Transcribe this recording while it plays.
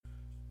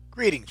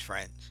Greetings,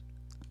 friends.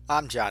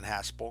 I'm John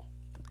Haspel.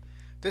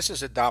 This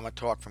is a Dhamma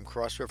talk from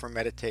Cross River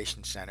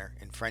Meditation Center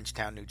in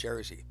Frenchtown, New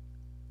Jersey.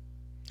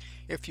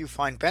 If you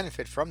find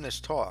benefit from this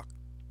talk,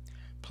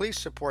 please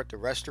support the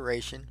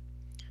restoration,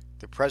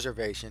 the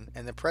preservation,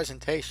 and the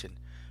presentation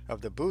of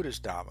the Buddha's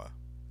Dhamma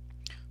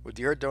with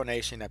your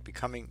donation at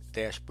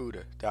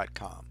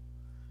becoming-buddha.com.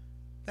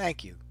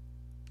 Thank you.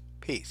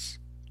 Peace.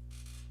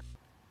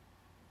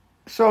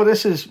 So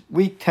this is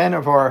week 10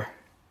 of our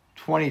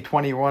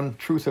 2021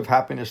 Truth of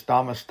Happiness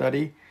Dhamma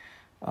study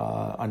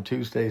on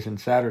Tuesdays and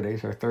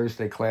Saturdays. Our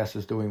Thursday class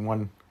is doing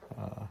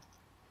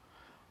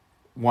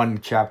one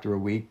chapter a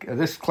week.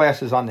 This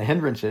class is on the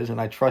hindrances,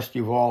 and I trust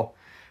you've all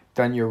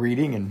done your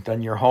reading and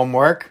done your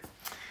homework.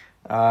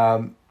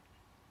 Again,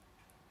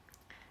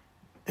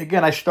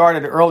 I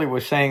started earlier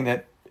with saying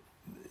that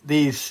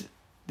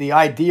the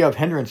idea of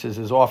hindrances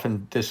is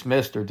often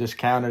dismissed or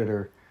discounted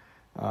or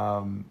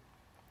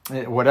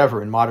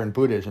whatever in modern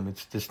Buddhism.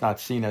 It's just not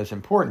seen as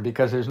important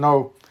because there's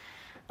no,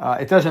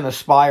 it doesn't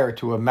aspire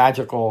to a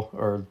magical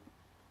or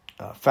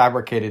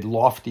fabricated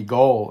lofty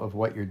goal of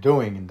what you're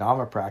doing in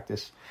Dhamma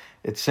practice.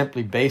 It's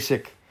simply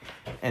basic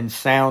and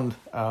sound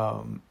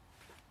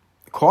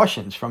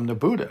cautions from the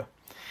Buddha.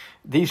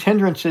 These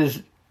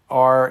hindrances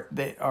are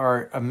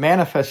a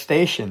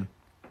manifestation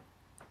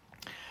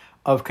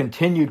of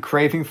continued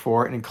craving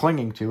for and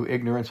clinging to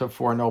ignorance of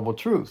Four Noble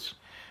Truths.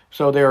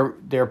 So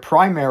they're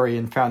primary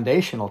and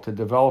foundational to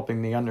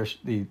developing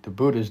the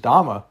Buddha's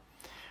Dhamma,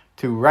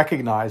 to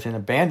recognize and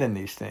abandon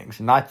these things,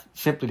 not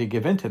simply to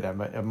give in to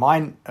them.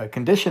 A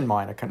conditioned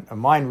mind, a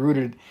mind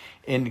rooted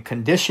in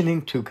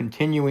conditioning to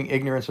continuing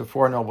ignorance of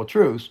Four Noble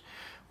Truths,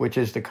 which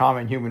is the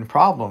common human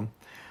problem,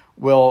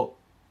 will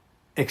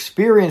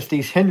experience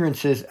these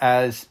hindrances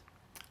as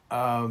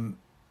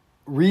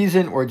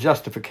reason or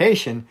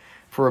justification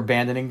for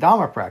abandoning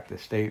Dhamma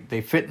practice.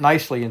 They fit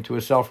nicely into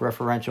a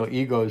self-referential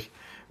ego's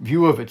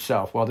view of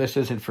itself. Well, this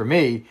isn't for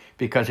me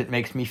because it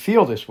makes me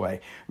feel this way.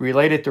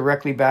 Relate it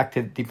directly back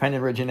to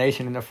dependent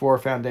origination and the four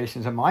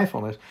foundations of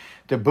mindfulness.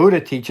 The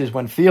Buddha teaches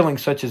when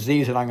feelings such as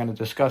these that I'm going to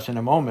discuss in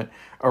a moment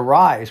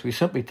arise, we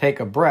simply take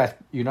a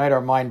breath, unite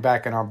our mind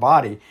back in our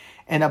body,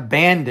 and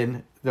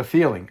abandon the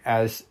feeling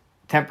as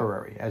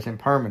temporary, as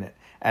impermanent,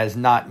 as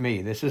not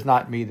me. This is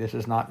not me. This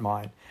is not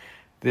mine.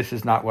 This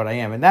is not what I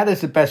am. And that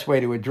is the best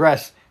way to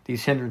address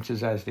these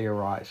hindrances as they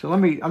arise. So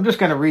I'm just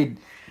going to read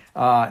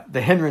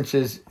the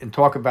hindrances and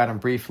talk about them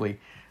briefly.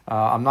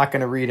 I'm not going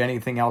to read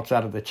anything else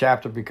out of the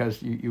chapter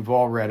because you've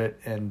all read it,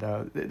 and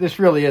this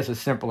really is a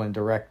simple and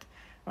direct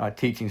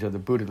teachings of the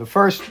Buddha. The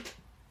first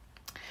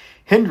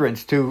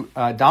hindrance to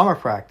Dhamma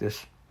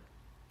practice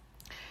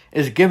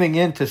is giving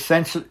in to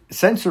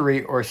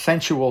sensory or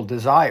sensual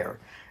desire,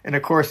 and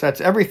of course that's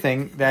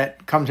everything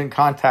that come in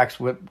contact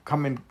with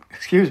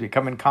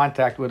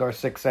our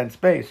sixth sense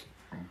base.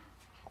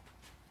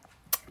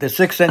 The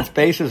sixth sense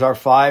base is our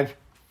five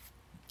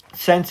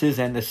senses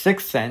and the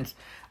sixth sense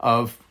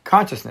of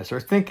consciousness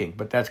or thinking,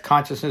 but that's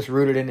consciousness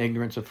rooted in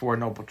ignorance of Four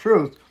Noble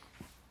Truths.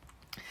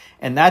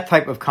 And that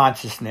type of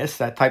consciousness,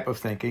 that type of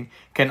thinking,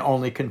 can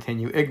only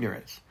continue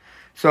ignorance.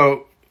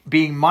 So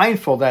being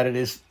mindful that it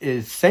is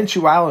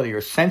sensuality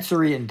or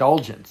sensory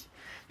indulgence.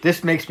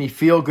 This makes me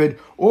feel good,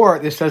 or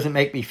this doesn't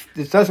make me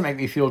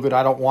feel good,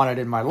 I don't want it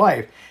in my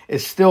life,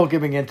 is still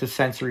giving into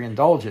sensory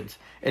indulgence.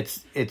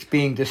 It's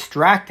being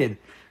distracted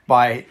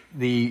by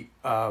the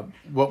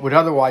what would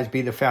otherwise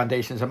be the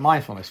foundations of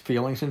mindfulness,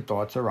 feelings and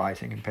thoughts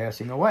arising and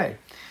passing away.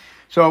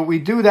 So we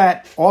do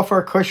that off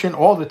our cushion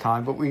all the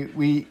time, but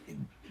we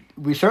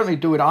certainly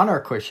do it on our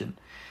cushion.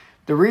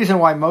 The reason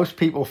why most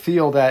people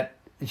feel that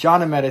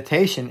jhana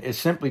meditation is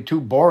simply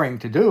too boring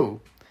to do,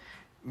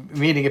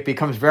 meaning it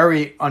becomes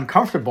very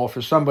uncomfortable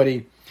for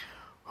somebody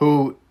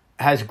who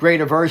has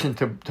great aversion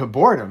to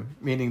boredom,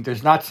 meaning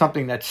there's not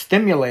something that's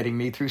stimulating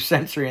me through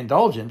sensory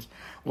indulgence,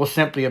 will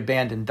simply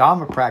abandon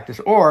Dhamma practice,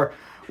 or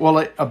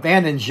will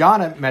abandon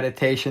jhana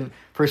meditation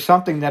for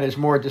something that is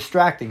more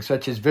distracting,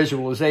 such as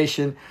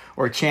visualization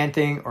or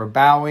chanting or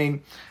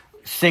bowing,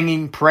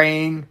 singing,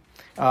 praying,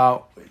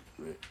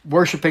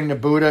 worshiping the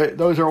Buddha.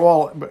 Those are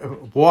all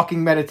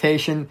walking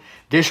meditation,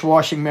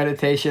 dishwashing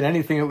meditation,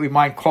 anything that we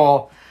might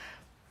call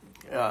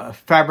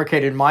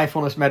fabricated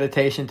mindfulness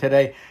meditation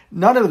today.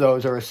 None of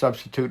those are a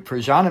substitute for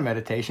jhana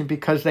meditation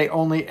because they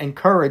only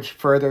encourage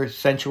further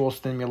sensual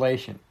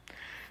stimulation.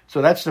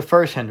 So that's the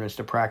first hindrance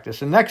to practice.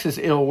 The next is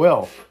ill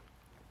will.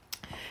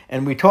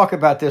 And we talk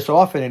about this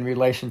often in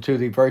relation to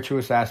the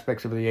virtuous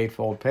aspects of the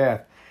Eightfold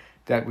Path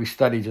that we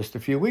studied just a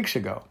few weeks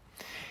ago.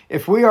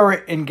 If we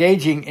are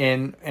engaging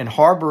in and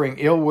harboring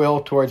ill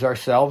will towards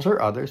ourselves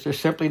or others, there's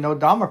simply no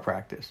Dhamma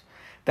practice.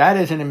 That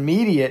is an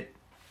immediate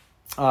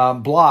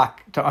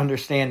block to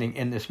understanding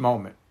in this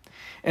moment.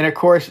 And of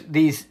course,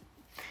 these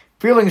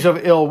feelings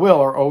of ill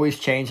will are always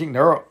changing,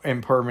 they're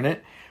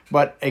impermanent,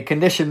 but a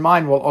conditioned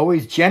mind will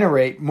always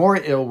generate more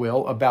ill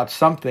will about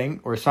something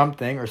or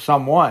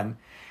someone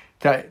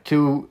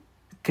to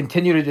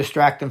continue to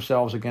distract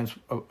themselves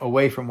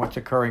away from what's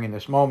occurring in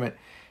this moment,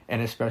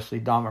 and especially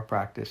Dhamma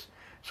practice.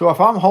 So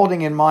if I'm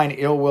holding in mind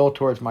ill will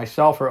towards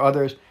myself or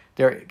others,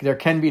 There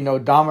can be no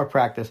Dhamma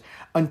practice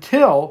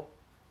until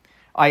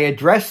I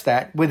address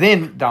that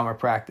within Dhamma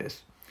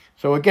practice.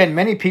 So again,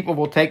 many people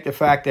will take the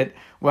fact that,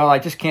 well, I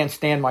just can't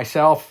stand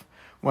myself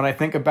when I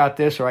think about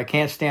this, or I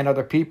can't stand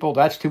other people.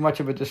 That's too much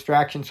of a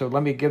distraction, so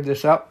let me give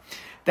this up.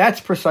 That's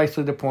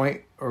precisely the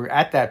point, or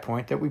at that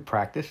point, that we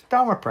practice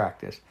Dhamma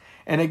practice.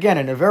 And again,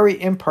 in a very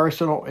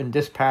impersonal and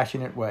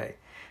dispassionate way.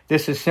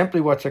 This is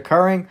simply what's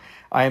occurring.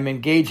 I am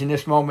engaged in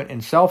this moment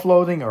in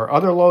self-loathing or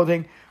other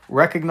loathing.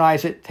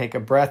 Recognize it, take a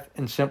breath,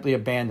 and simply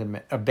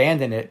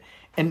abandon it,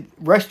 and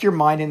rest your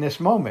mind in this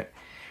moment.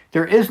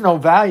 There is no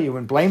value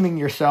in blaming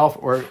yourself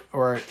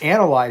or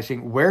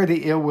analyzing where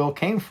the ill will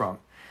came from,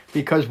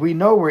 because we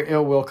know where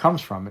ill will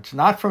comes from. It's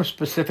not from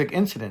specific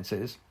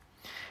incidences.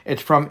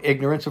 It's from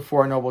ignorance of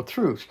Four Noble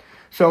Truths.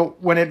 So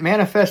when it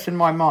manifests in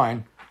my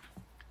mind,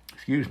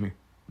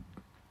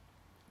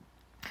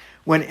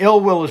 when ill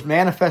will is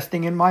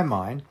manifesting in my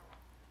mind,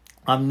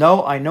 I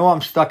know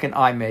I'm stuck in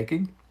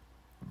I-making,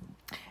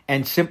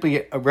 and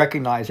simply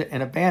recognize it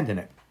and abandon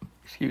it.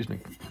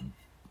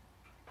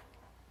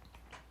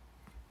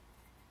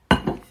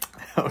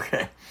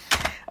 Okay.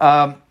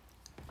 Almost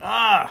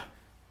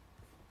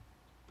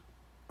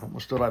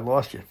thought I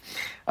lost you.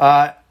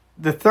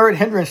 The third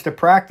hindrance to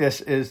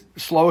practice is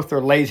sloth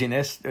or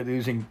laziness. They're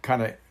using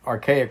kind of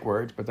archaic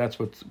words, but that's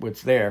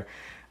what's there.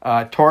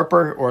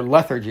 Torpor or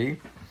lethargy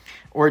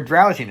or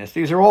drowsiness.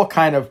 These are all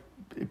kind of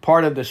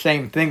part of the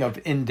same thing of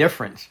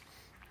indifference.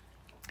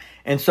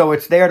 And so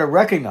it's there to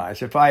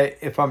recognize if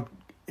I'm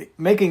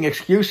making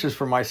excuses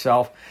for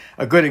myself.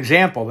 A good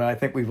example that I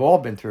think we've all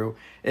been through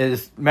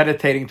is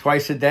meditating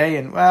twice a day,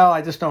 and well,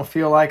 I just don't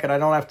feel like it. I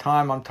don't have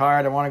time. I'm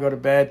tired. I want to go to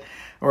bed,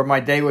 or my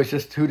day was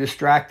just too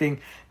distracting.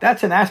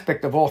 That's an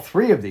aspect of all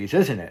three of these,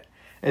 isn't it?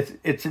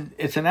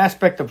 It's an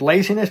aspect of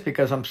laziness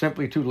because I'm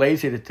simply too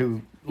lazy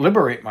to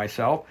liberate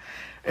myself.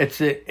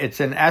 It's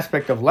an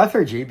aspect of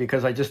lethargy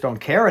because I just don't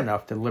care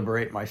enough to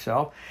liberate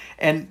myself.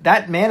 And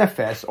that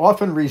manifests,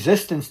 often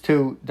resistance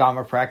to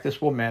Dhamma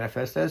practice will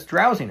manifest as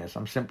drowsiness.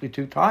 I'm simply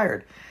too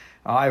tired.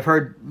 I've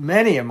heard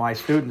many of my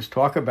students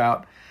talk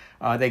about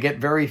they get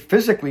very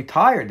physically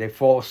tired. They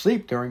fall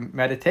asleep during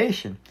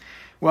meditation.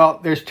 Well,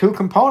 there's two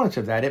components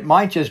of that. It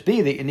might just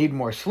be that you need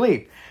more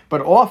sleep,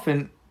 but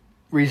often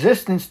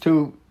resistance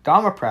to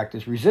Dhamma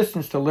practice,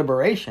 resistance to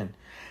liberation,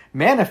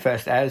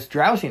 manifest as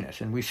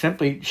drowsiness, and we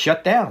simply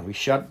shut down.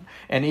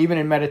 And even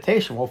in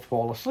meditation, we'll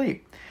fall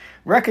asleep.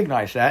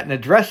 Recognize that and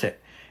address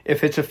it.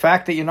 If it's a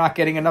fact that you're not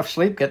getting enough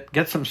sleep,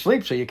 get some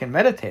sleep so you can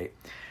meditate.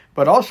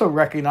 But also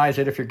recognize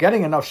that if you're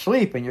getting enough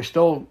sleep and you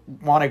still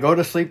want to go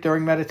to sleep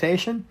during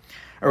meditation,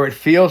 or it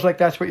feels like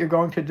that's what you're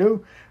going to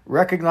do,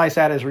 recognize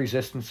that as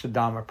resistance to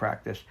Dhamma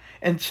practice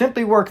and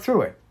simply work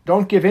through it.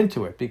 Don't give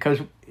into it, because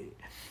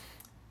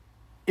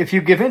if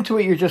you give into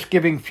it, you're just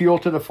giving fuel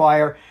to the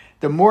fire.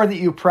 The more that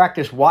you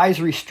practice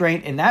wise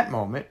restraint in that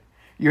moment,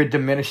 you're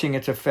diminishing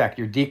its effect.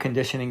 You're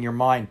deconditioning your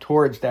mind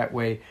towards that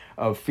way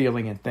of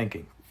feeling and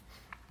thinking.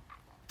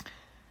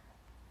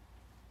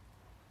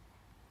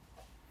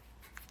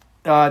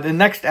 The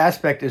next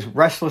aspect is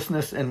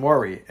restlessness and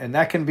worry. And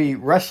that can be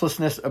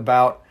restlessness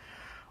about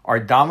our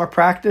Dhamma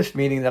practice,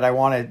 meaning that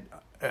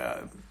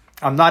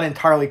I'm not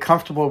entirely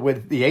comfortable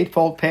with the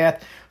Eightfold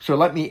Path, so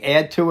let me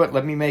add to it.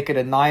 Let me make it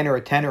a 9 or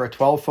a 10 or a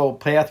 12-fold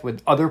path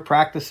with other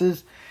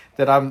practices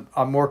that I'm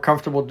more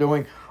comfortable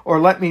doing, or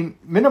let me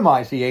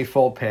minimize the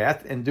Eightfold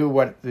Path and do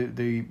what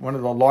one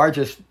of the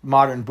largest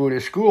modern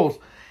Buddhist schools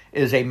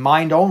is a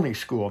mind-only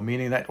school,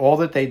 meaning that all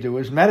that they do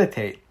is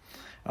meditate.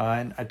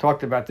 And I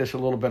talked about this a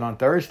little bit on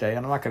Thursday,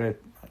 and I'm not going to,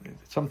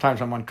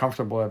 sometimes I'm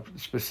uncomfortable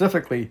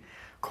specifically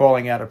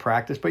calling out a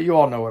practice, but you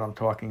all know what I'm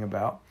talking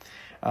about.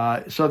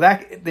 So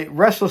that the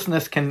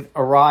restlessness can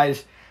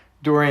arise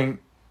during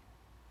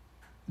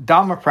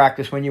Dhamma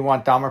practice when you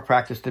want Dhamma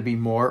practice to be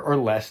more or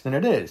less than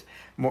it is.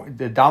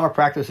 The Dhamma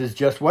practice is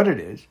just what it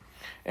is.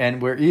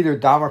 And we're either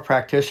Dhamma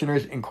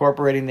practitioners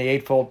incorporating the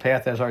Eightfold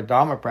Path as our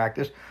Dhamma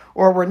practice,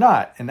 or we're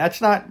not. And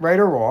that's not right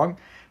or wrong.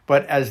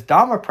 But as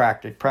Dhamma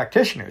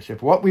practitioners,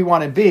 if what we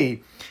want to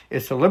be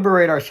is to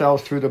liberate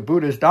ourselves through the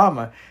Buddha's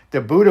Dhamma, the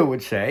Buddha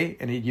would say,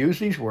 and he'd use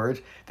these words,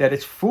 that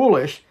it's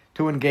foolish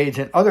to engage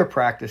in other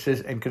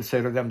practices and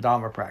consider them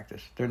Dhamma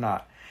practice. They're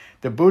not.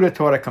 The Buddha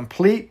taught a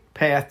complete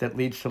path that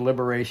leads to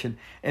liberation,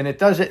 and it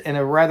does it in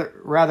a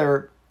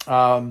rather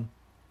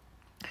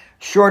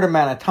short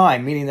amount of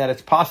time, meaning that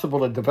it's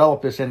possible to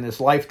develop this in this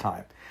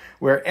lifetime,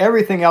 where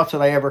everything else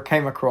that I ever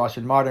came across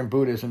in modern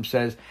Buddhism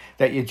says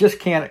that you just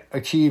can't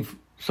achieve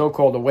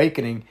so-called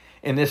awakening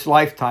in this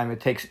lifetime. It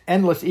takes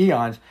endless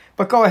eons,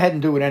 but go ahead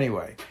and do it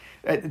anyway.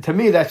 To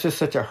me, that's just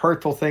such a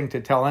hurtful thing to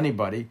tell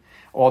anybody,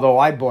 although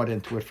I bought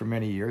into it for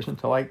many years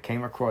until I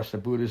came across the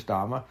Buddha's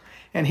Dhamma.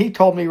 And he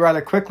told me rather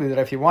quickly that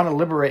if you want to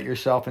liberate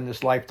yourself in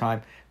this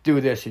lifetime,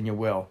 do this and you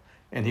will.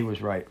 And he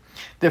was right.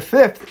 The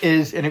fifth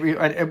is,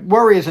 and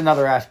worry is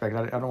another aspect.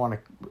 I don't want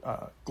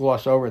to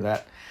gloss over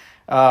that.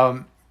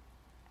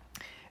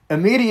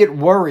 Immediate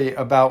worry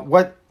about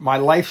what my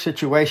life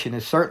situation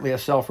is certainly a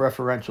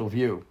self-referential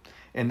view.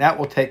 And that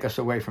will take us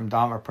away from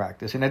Dhamma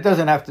practice. And it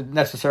doesn't have to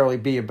necessarily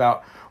be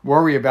about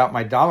worry about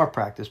my Dhamma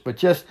practice, but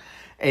just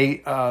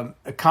a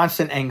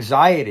constant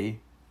anxiety,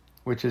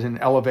 which is an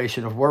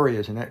elevation of worry,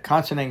 isn't it?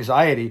 Constant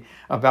anxiety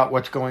about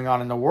what's going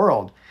on in the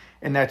world.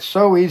 And that's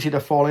so easy to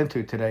fall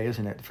into today,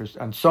 isn't it?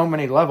 On so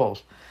many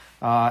levels.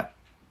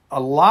 A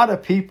lot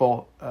of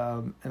people,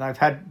 and I've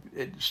had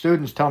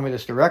students tell me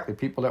this directly,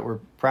 people that were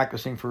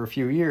practicing for a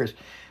few years,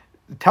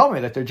 tell me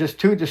that they're just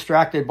too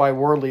distracted by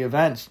worldly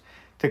events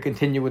to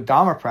continue with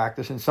Dhamma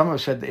practice. And some have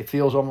said that it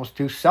feels almost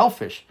too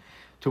selfish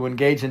to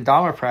engage in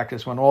Dhamma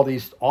practice when all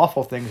these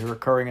awful things are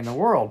occurring in the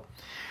world.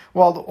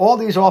 Well, all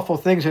these awful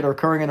things that are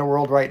occurring in the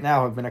world right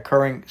now have been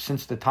occurring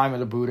since the time of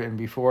the Buddha and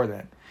before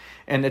then.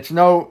 And it's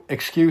no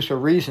excuse or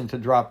reason to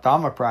drop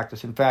Dhamma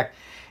practice. In fact,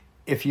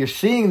 if you're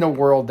seeing the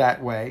world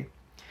that way,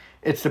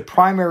 it's the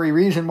primary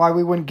reason why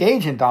we would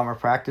engage in Dhamma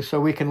practice, so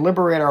we can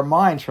liberate our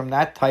minds from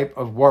that type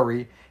of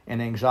worry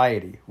and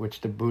anxiety,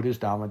 which the Buddha's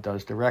Dhamma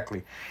does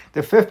directly.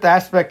 The fifth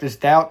aspect is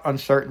doubt,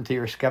 uncertainty,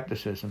 or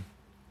skepticism.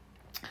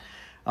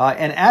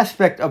 An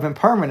aspect of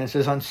impermanence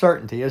is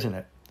uncertainty, isn't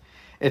it?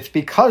 It's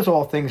because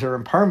all things are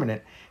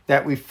impermanent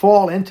that we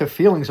fall into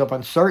feelings of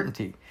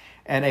uncertainty.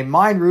 And a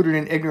mind rooted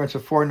in ignorance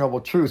of Four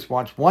Noble Truths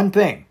wants one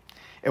thing.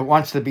 It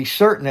wants to be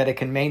certain that it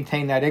can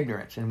maintain that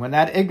ignorance. And when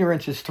that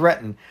ignorance is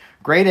threatened,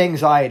 great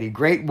anxiety,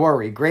 great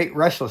worry, great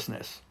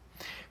restlessness,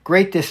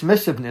 great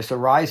dismissiveness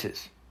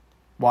arises.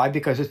 Why?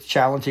 Because it's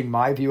challenging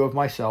my view of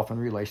myself in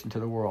relation to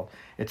the world.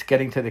 It's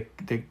getting to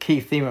the key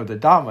theme of the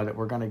Dhamma that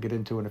we're going to get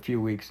into in a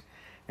few weeks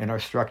in our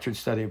structured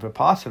study of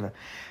Vipassana.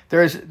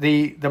 There's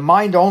the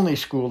mind-only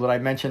school that I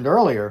mentioned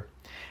earlier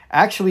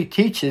actually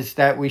teaches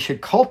that we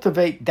should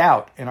cultivate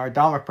doubt in our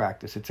Dhamma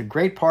practice. It's a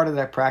great part of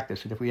that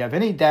practice. And if we have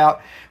any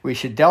doubt, we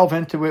should delve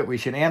into it, we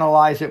should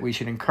analyze it, we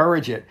should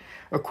encourage it.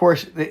 Of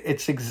course,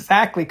 it's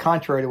exactly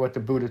contrary to what the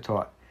Buddha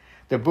taught.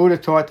 The Buddha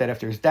taught that if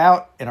there's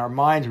doubt in our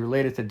minds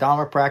related to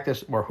Dhamma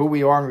practice or who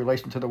we are in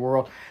relation to the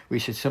world, we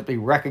should simply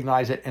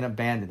recognize it and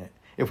abandon it.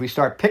 If we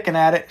start picking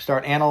at it,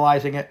 start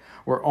analyzing it,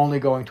 we're only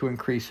going to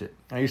increase it.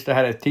 I used to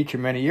have a teacher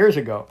many years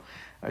ago.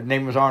 His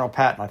name was Arnold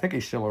Patton. I think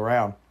he's still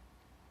around.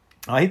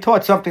 He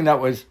taught something that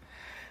was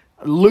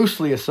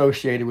loosely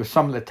associated with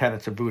some of the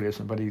tenets of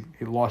Buddhism, but he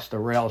lost the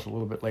rails a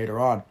little bit later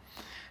on.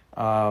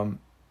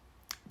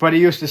 But he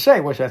used to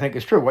say, which I think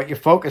is true, what you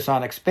focus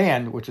on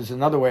expand, which is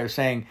another way of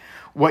saying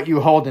what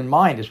you hold in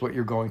mind is what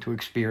you're going to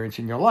experience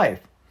in your life.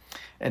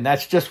 And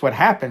that's just what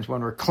happens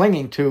when we're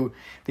clinging to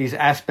these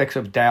aspects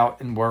of doubt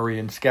and worry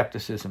and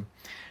skepticism.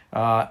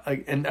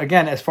 And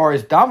again, as far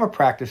as Dhamma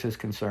practice is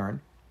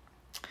concerned,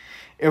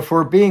 if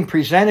we're being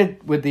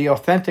presented with the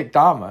authentic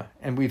Dhamma,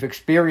 and we've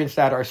experienced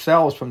that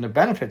ourselves from the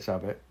benefits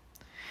of it,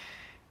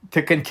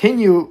 to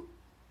continue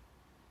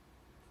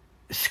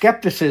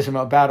skepticism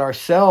about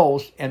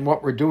ourselves and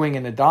what we're doing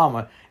in the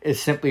Dhamma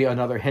is simply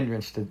another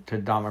hindrance to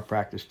Dhamma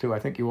practice too. I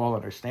think you all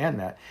understand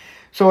that.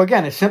 So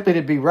again, it's simply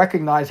to be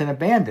recognized and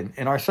abandoned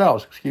in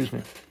ourselves. Excuse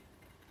me.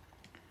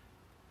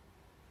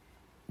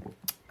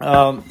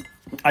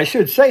 I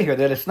should say here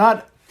that it's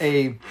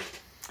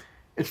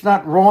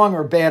not wrong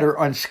or bad or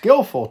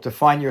unskillful to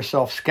find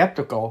yourself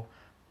skeptical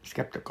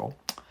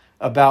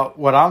about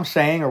what I'm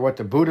saying or what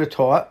the Buddha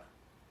taught.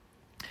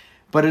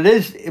 But it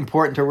is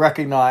important to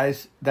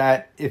recognize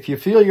that if you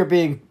feel you're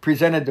being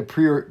presented the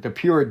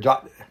pure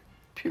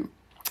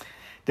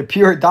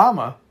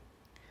Dhamma,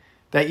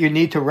 that you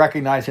need to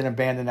recognize and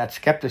abandon that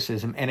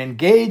skepticism and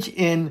engage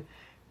in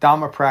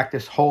Dhamma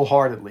practice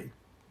wholeheartedly,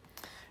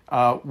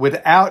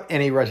 without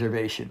any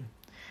reservation.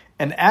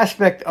 An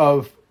aspect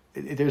of,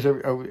 there's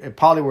a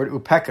Pali word,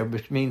 upekkha,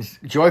 which means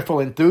joyful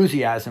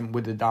enthusiasm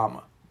with the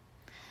Dhamma.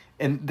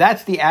 And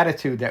that's the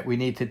attitude that we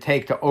need to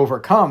take to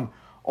overcome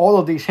all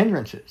of these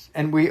hindrances.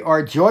 And we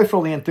are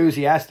joyfully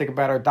enthusiastic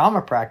about our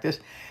Dhamma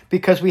practice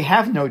because we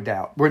have no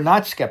doubt. We're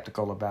not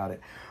skeptical about it.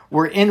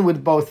 We're in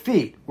with both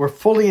feet. We're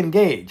fully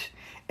engaged.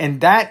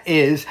 And that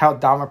is how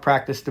Dhamma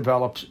practice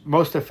develops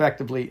most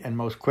effectively and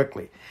most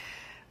quickly.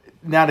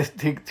 Now,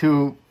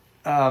 to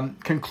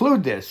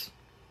conclude this,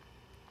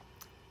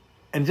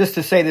 and just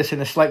to say this in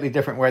a slightly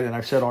different way than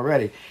I've said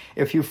already,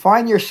 if you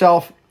find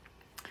yourself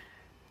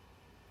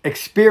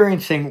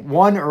experiencing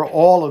one or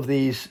all of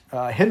these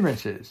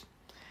hindrances,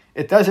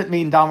 it doesn't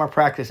mean Dhamma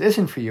practice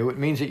isn't for you. It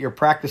means that you're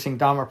practicing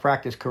Dhamma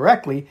practice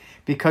correctly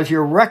because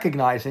you're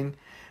recognizing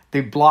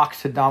the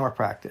blocks to Dhamma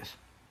practice.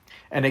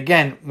 And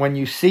again, when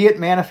you see it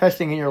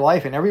manifesting in your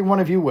life, and every one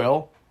of you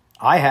will,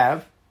 I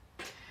have,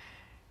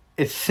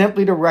 it's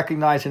simply to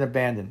recognize and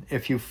abandon.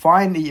 If you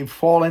find that you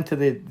fall into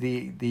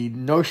the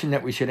notion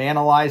that we should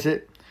analyze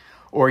it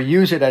or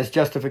use it as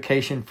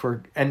justification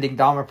for ending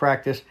Dhamma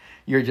practice,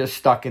 you're just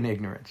stuck in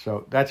ignorance.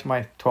 So that's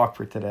my talk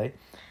for today.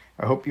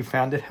 I hope you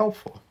found it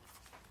helpful.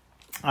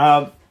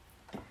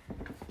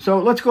 So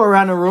let's go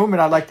around the room,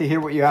 and I'd like to hear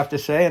what you have to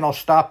say, and I'll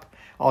start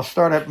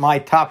at my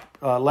top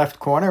left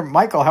corner.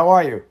 Michael, how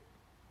are you?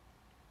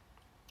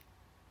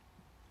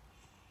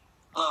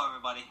 Hello,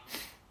 everybody.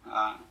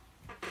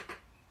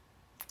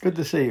 Good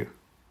to see you.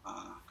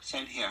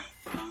 Same here.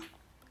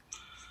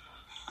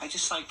 I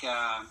just like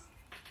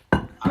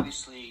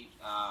obviously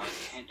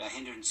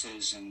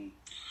hindrances and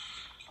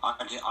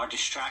our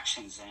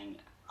distractions, and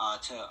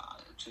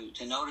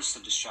to notice the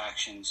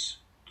distractions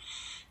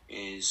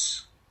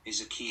is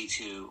a key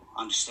to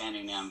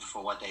understanding them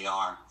for what they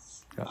are,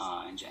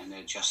 and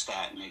they're just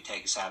that, and they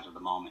take us out of the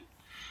moment.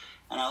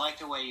 And I like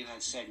the way you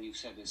had said, and you've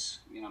said this,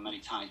 many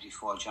times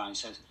before, John. He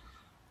says,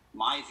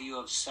 "My view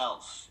of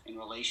self in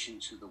relation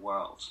to the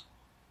world."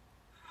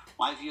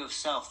 My view of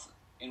self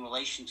in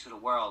relation to the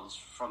world is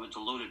from a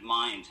deluded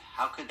mind.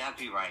 How could that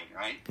be right?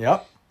 Right?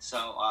 Yep.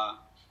 So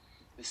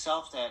the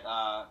self that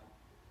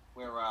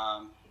we're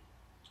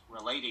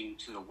relating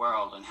to the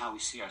world and how we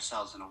see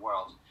ourselves in the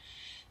world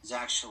is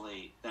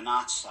actually the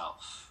not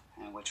self,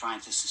 and we're trying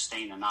to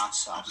sustain the not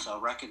self. So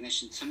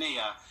recognition, to me,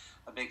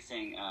 a big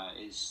thing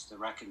is the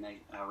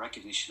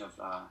recognition of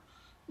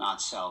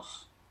not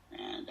self,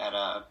 and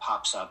that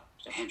pops up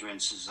the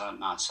hindrances of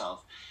not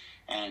self,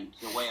 and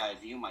the way I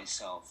view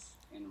myself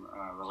in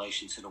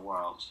relation to the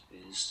world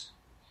is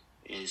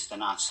the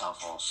not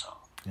self also.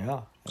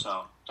 Yeah.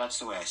 So that's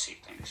the way I see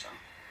things. So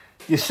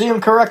you see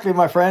him correctly,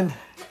 my friend.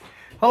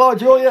 Hello,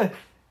 Julia.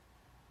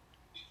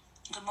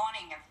 Good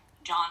morning,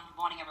 John. Good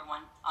morning,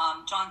 everyone.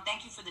 John,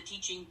 thank you for the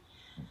teaching.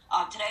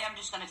 Today I'm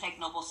just going to take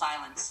noble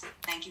silence.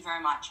 Thank you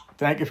very much.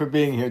 Thank you for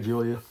being here,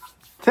 Julia.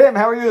 Tim,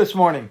 how are you this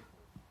morning?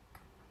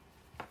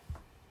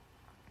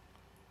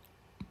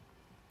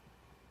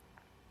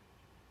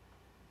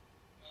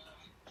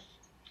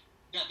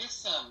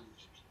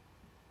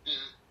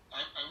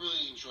 I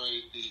really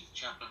enjoyed the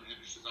chapter on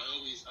hindrances. I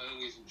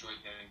always enjoy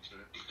getting to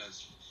it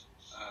because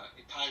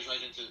it ties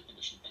right into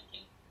conditioned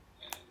thinking.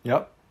 And,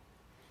 yep.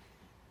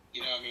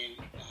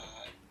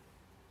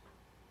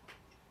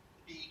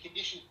 The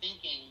conditioned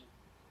thinking,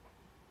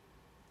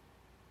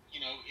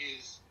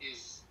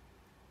 is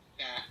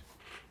that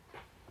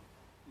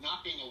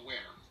not being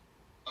aware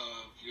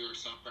of your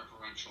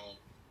self-referential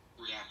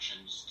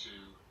reactions to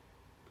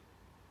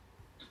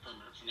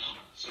impermanent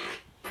phenomena. So,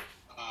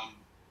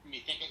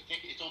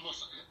 think it's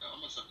almost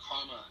a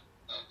karma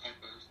type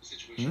of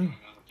situation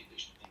going on with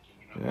conditioned thinking.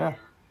 Yeah.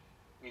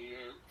 When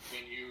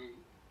you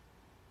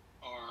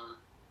are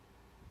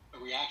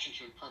a reaction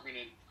to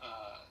impermanent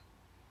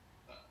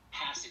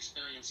past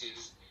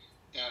experiences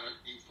that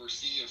you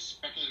foresee a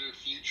speculative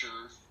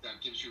future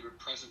that gives you a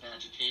present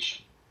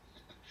agitation.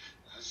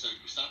 So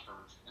you suffer,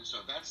 and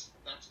so that's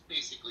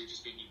basically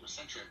just being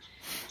egocentric.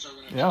 And so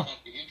we're going to talk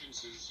about the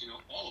hindrances,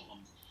 all of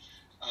them.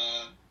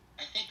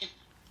 I think if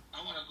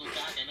I want to go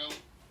back, I know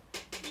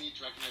we need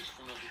to recognize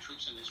Four Noble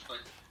Truths in this, but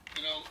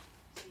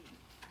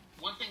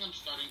one thing I'm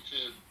starting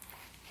to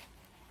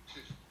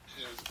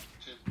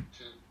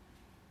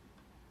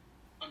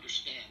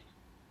understand,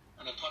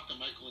 and I've talked to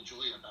Michael and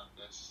Julia about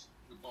this.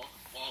 All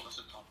of us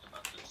have talked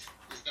about this.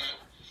 Is that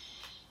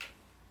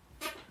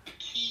the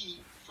key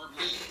for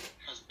me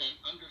has been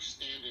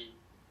understanding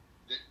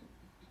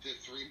the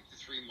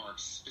three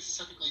marks,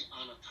 specifically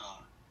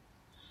anatta,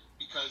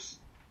 because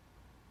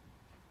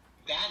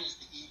that is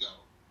the ego.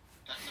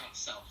 That not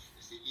self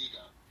is the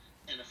ego.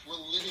 And if we're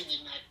living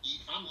in that,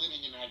 if I'm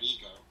living in that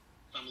ego,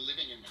 if I'm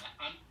living in that,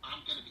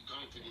 I'm going to be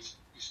going to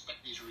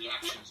these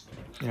reactions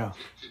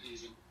to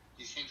these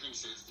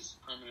hindrances, these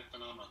permanent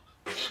phenomena,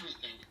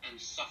 everything, and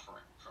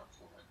suffering for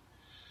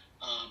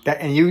it.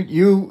 And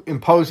you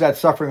impose that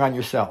suffering on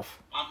yourself.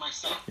 On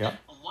myself. Yep.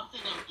 And one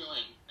thing I'm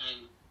doing,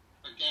 and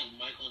again,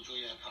 Michael and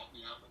Julia have helped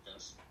me out with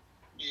this,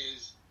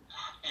 is,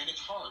 and it's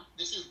hard.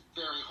 This is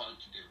very hard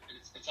to do. And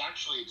it's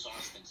actually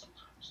exhausting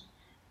sometimes.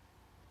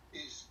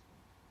 Is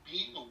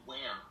being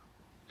aware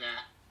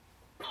that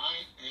I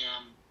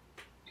am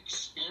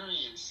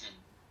experiencing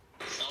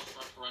a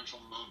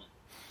self-referential moment,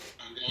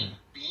 and then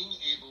being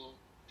able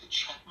to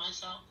check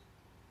myself,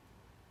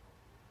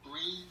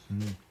 breathe,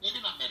 maybe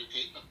not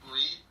meditate, but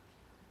breathe,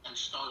 and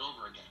start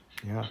over again.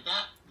 Yeah. And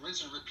that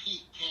rinse and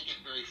repeat can get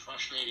very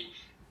frustrating.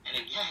 And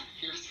again,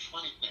 here's the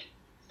funny thing.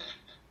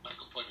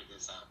 Michael pointed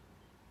this out.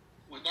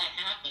 When that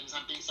happens,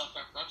 I'm being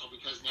self-referential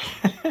because now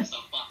I'm beating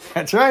myself up.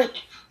 That's right.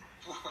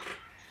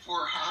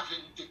 for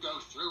having to go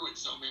through it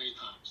so many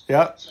times.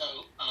 Yeah.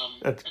 So,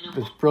 that's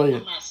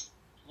brilliant.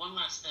 One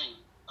last thing,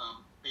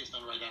 based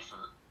on right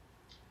effort,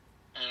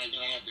 and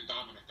again, I have the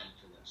dominant thing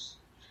for this.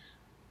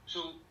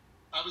 So,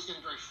 I was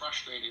getting very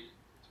frustrated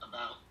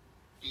about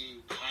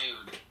being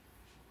tired,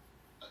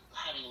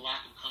 having a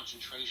lack of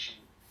concentration,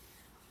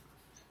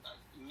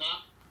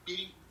 not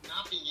being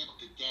able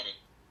to get it.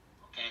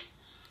 Okay,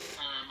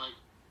 and I'm like,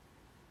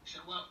 I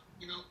said, well,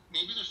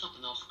 maybe there's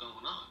something else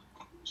going on.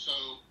 So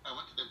I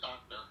went to the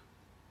doctor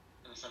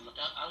and I said, look,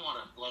 I want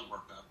a blood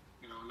workup,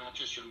 not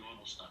just your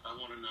normal stuff. I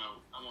want to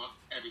know, I want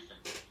everything.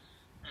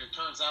 And it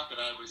turns out that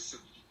I was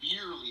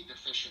severely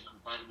deficient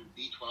on vitamin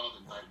B12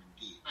 and vitamin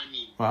D. I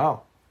mean,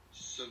 wow,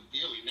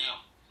 severely.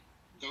 Now,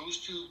 those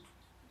two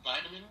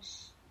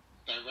vitamins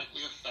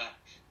directly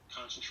affect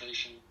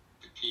concentration,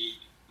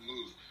 fatigue,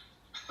 mood,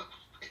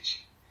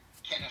 which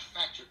can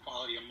affect your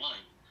quality of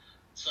mind.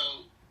 So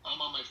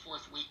I'm on my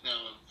 4th week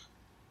now of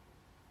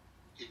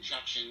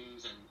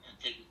injections and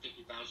taking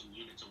 50,000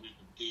 units a week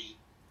of D,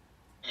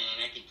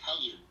 and I can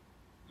tell you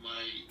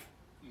my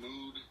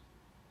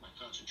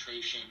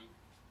concentration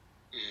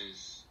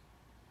is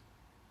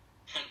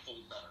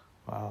tenfold better.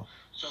 Wow.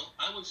 So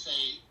I would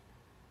say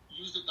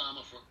use the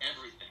Dhamma for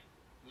everything,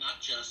 not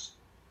just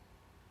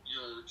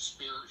your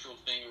spiritual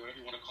thing or whatever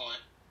you want to call it,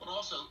 but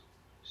also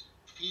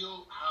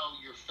feel how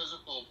your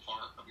physical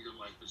part of your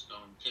life is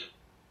going too.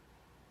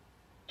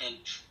 And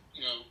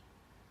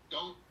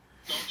don't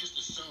just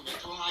assume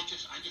that, well, I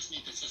just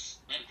need to just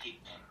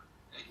meditate better.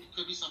 It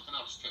could be something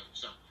else too.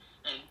 So,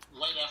 and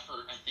right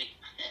effort, I think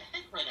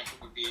right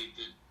effort would be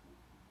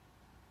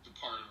the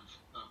part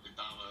of the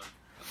Dhamma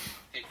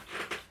taking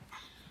care of.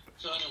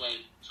 So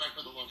anyway, sorry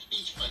for the long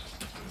speech, but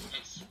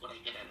that's what I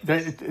get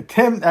at it.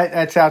 Tim,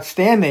 that's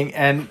outstanding.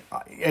 And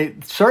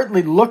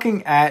certainly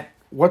looking at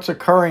what's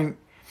occurring,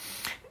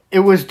 it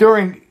was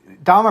during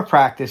Dhamma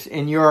practice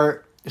in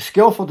your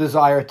skillful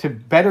desire to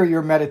better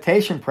your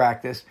meditation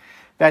practice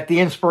that the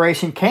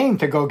inspiration came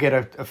to go get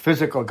a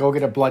physical, go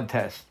get a blood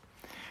test.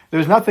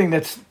 There's nothing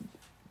that's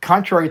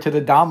contrary to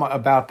the Dhamma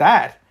about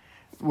that.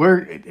 We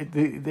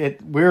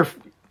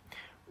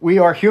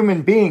are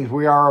human beings.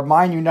 We are a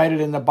mind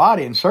united in the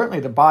body, and certainly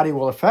the body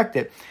will affect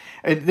it.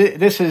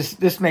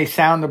 This may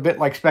sound a bit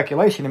like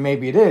speculation, and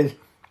maybe it is.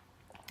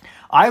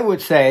 I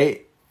would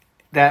say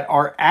that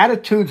our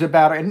attitudes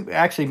about it, and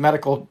actually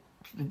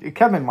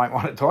Kevin might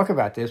want to talk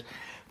about this,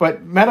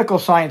 but medical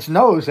science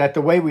knows that the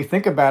way we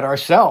think about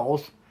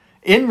ourselves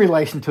in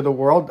relation to the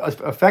world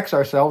affects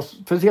ourselves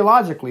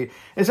physiologically.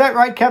 Is that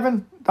right,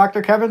 Kevin?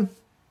 Dr. Kevin?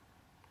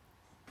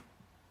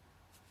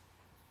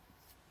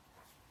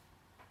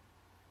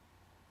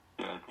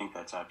 Yeah, I think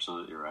that's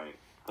absolutely right.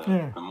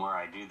 The more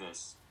I do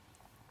this,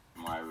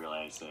 the more I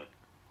realize that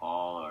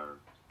all our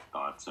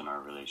thoughts and our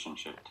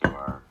relationship to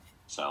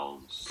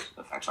ourselves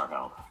affects our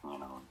health.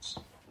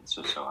 It's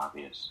just so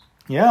obvious.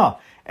 Yeah,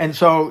 and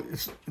so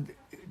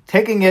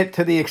taking it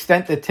to the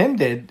extent that Tim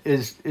did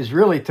is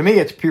really, to me,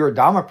 it's pure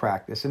Dhamma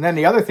practice. And then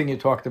the other thing you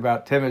talked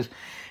about, Tim, is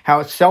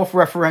how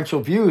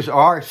self-referential views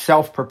are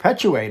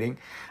self-perpetuating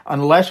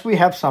unless we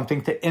have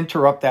something to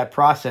interrupt that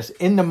process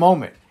in the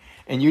moment.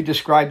 And you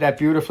described that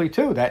beautifully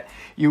too, that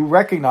you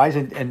recognize,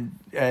 and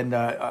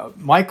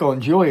Michael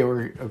and Julia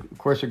were, of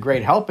course, a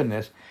great help in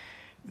this,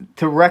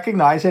 to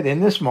recognize that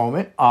in this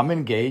moment, I'm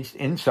engaged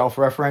in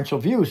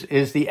self-referential views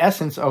is the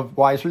essence of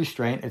wise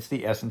restraint. It's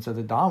the essence of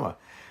the Dhamma.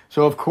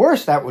 So, of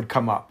course, that would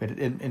come up.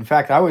 In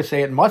fact, I would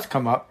say it must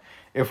come up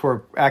if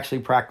we're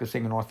actually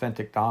practicing an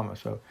authentic Dhamma.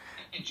 So,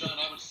 and John,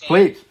 I would say,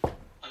 please.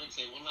 I would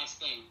say one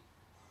last thing.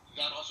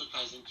 That also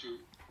ties into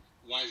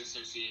wise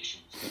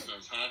associations,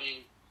 because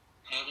having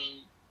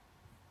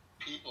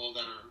people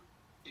that are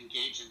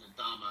engaged in the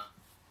Dhamma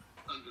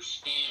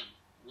understand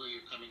where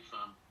you're coming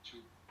from to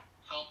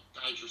help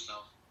guide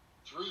yourself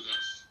through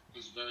this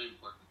is very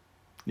important.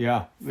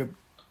 Yeah.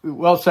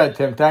 Well said,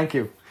 Tim. Thank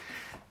you.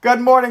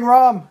 Good morning,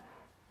 Ram.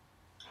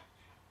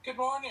 Good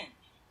morning.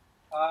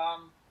 I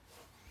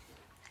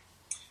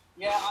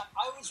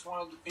was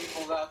one of the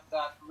people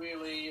that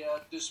really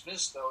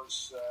dismissed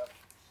those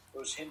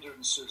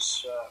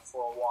hindrances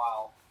for a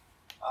while.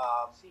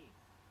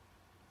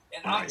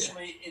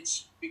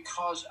 It's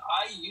because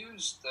I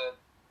used the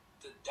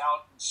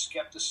doubt and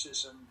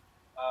skepticism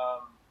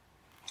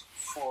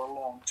for a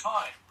long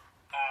time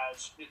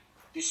as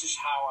this is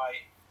how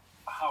I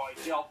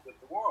dealt with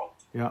the world.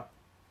 Yeah.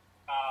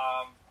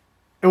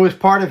 It was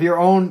part of your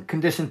own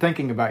conditioned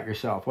thinking about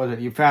yourself, wasn't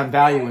it? You found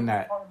value in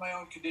that. Part of my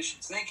own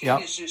conditioned thinking. Yep.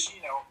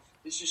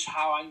 This is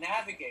how I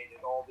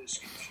navigated all this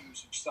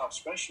confusing stuff,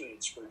 especially in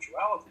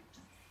spirituality.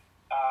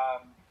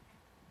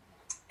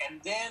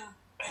 And then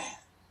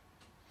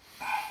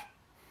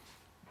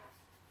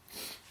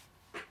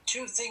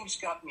two things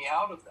got me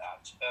out of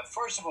that.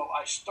 First of all,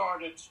 I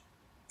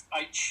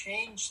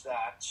changed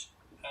that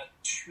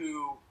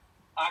to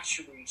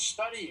actually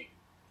studying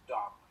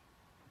Dhamma.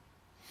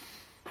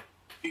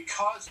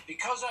 Because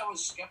I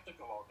was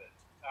skeptical of it,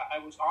 I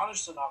was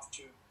honest enough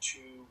to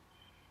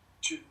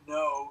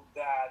know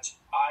that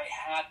I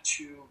had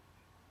to,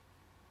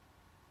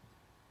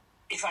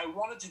 if I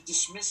wanted to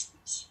dismiss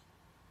this,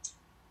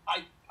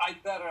 I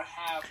better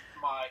have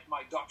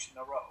my ducks in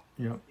a row.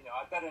 Yep.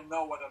 I better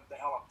know what the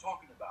hell I'm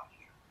talking about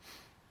here.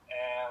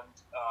 And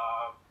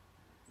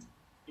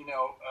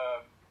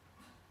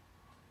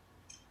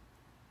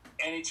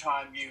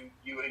anytime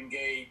you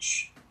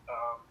engage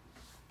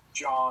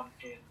John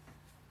in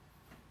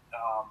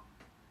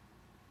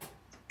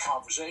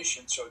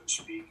conversation, so to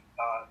speak,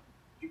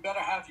 you better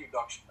have your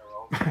ducks in a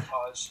row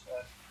because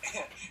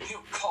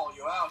he'll call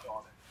you out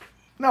on it.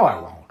 No, I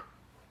won't.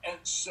 And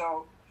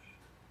so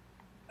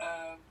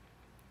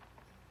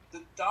the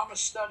Dhamma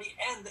study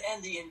and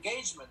the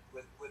engagement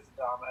with the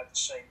Dhamma at the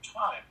same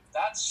time,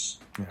 that's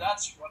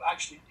what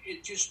actually,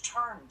 it just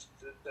turned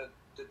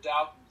the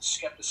doubt and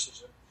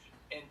skepticism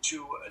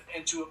into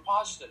a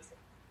positive thing.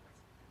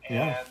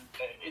 And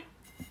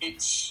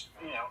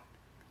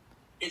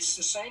it's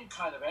the same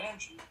kind of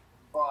energy,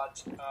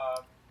 but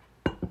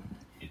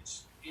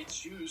it's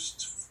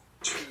used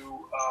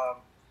to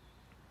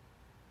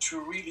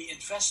really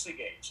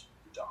investigate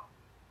the Dhamma.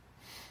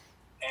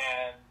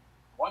 And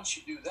once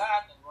you do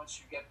that, and once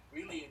you get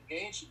really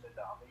engaged in the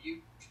Dhamma,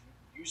 you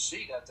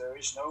see that there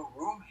is no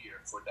room here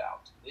for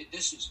doubt.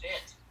 This is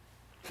it.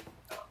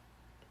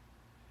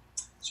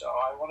 So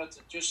I wanted to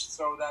just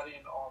throw that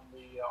in on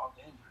the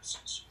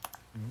hindrances.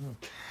 Mm-hmm.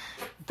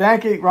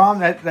 Thank you, Ram.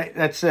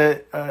 That's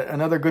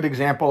another good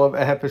example of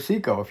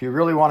ehepasiko. If you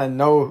really want to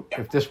know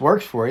if this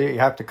works for you, you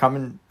have to come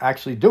and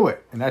actually do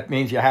it. And that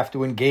means you have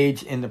to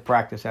engage in the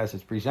practice as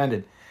it's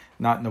presented,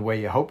 not in the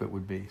way you hope it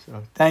would be.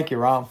 So thank you,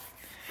 Ram.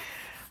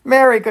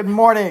 Mary, good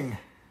morning.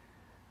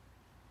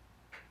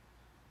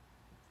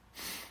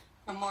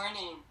 Good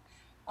morning.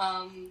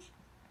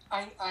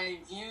 I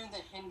view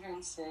the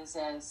hindrances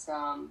as,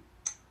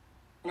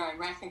 I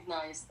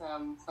recognize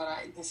them,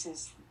 but this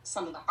is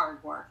some of the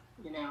hard work,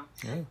 Yeah.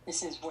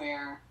 This is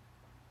where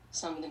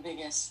some of the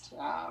biggest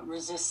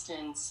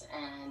resistance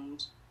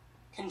and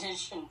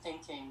conditioned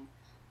thinking,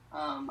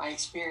 I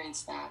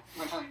experience that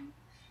when I'm,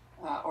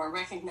 or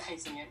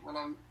recognizing it when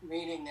I'm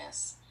reading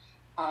this.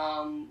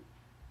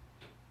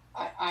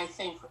 I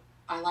think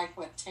I like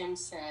what Tim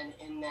said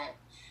in that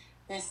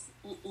this,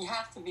 you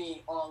have to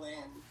be all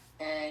in,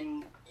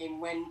 and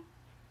when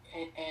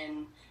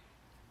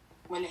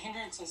the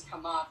hindrances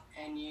come up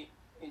and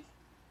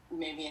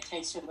maybe it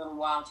takes you a little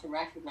while to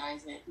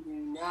recognize it,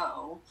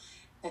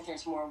 that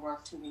there's more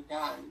work to be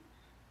done,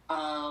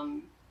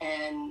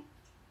 and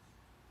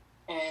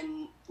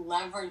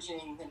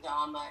leveraging the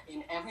Dhamma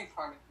in every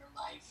part of your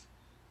life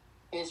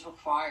is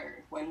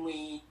required. When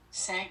we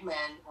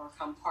segment or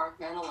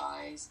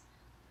compartmentalize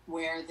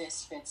where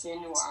this fits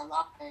into our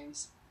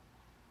lives,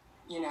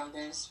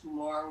 there's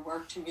more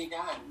work to be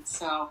done.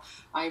 So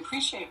I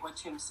appreciate what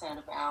Tim said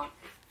about,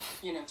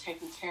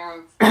 taking care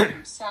of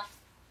himself.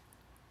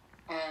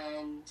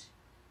 And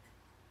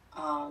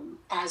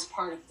as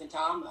part of the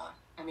Dhamma,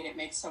 it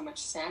makes so much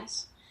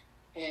sense.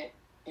 It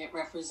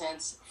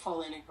represents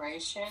full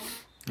integration.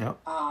 Yep.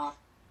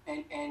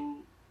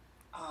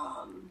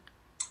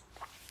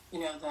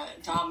 The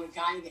Dhamma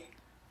guiding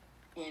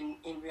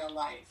in real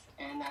life,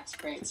 and that's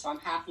great. So I'm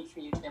happy for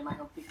you, Tim. I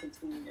hope you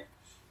continue to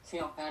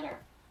feel better.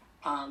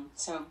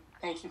 So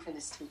thank you for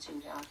this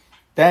teaching, John.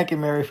 Thank you,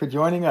 Mary, for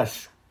joining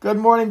us. Good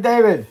morning,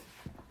 David.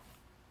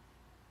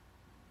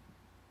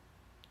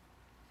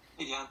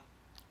 Hey, John.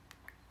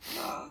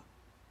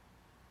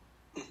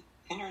 The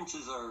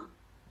hindrances are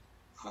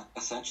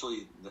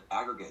essentially the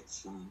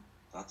aggregates, and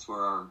that's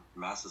where our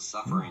massive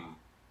suffering,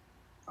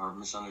 our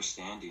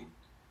misunderstanding.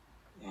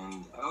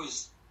 And I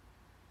always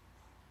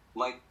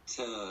like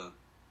to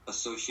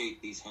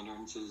associate these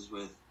hindrances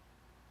with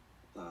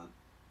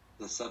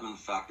the 7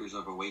 factors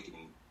of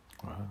awakening.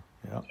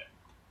 Yeah.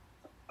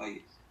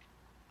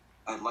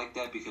 I like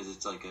that because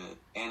it's like an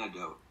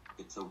antidote.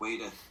 It's a way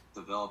to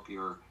develop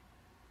your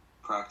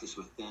practice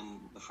within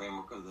the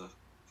framework of the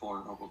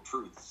Four Noble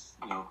Truths.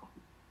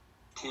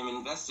 Tim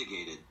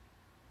investigated,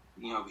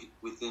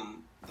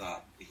 within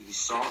that. He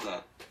saw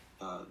that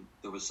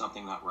there was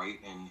something not right,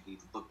 and he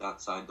looked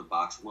outside the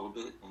box a little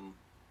bit, and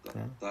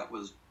that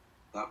was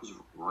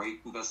right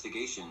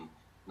investigation,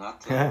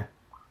 not to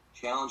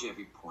challenge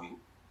every point.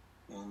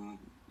 And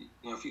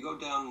if you go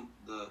down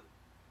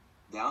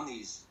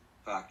these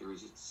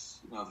factors, it's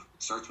it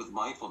starts with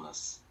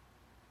mindfulness,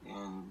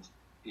 and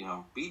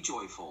be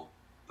joyful,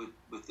 but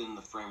within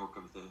the framework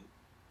of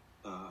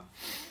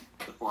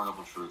the Four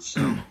Noble Truths.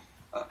 So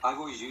I've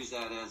always used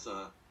that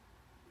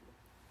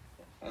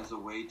as a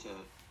way to,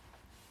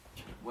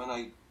 when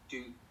I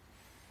do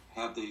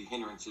have the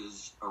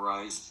hindrances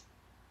arise,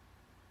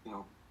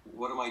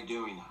 what am I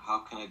doing? How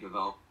can I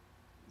develop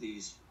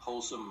these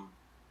wholesome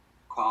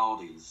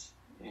qualities?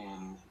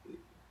 And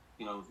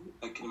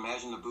I can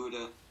imagine the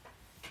Buddha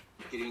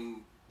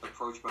getting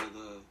approached by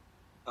the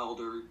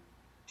elder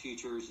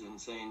teachers and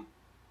saying,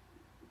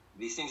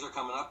 these things are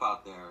coming up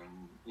out there,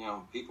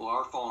 and people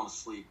are falling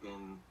asleep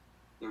and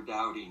they're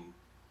doubting,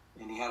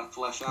 and he had to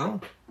flesh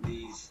out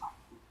these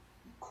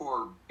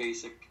core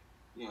basic,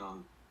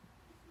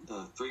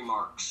 the 3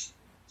 marks,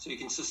 so you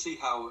can just see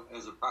how,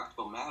 as a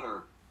practical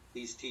matter,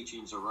 these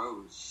teachings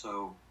arose.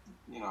 So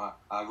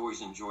I've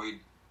always enjoyed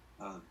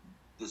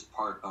this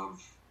part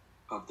of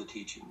the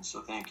teaching.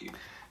 So thank you.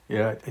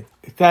 Yeah,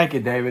 thank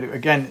you, David.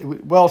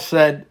 Again, well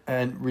said,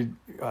 and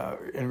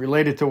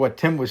related to what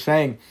Tim was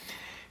saying.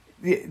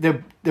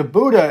 The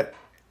Buddha,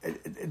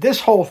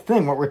 this whole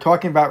thing, what we're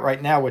talking about right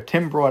now, what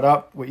Tim brought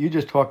up, what you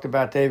just talked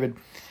about, David,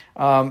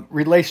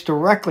 relates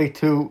directly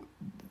to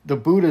the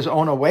Buddha's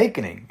own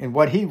awakening and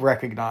what he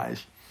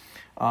recognized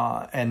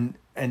and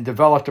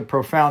developed a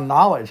profound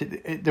knowledge.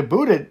 The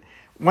Buddha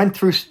went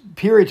through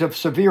periods of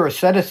severe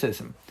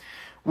asceticism,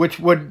 which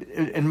would,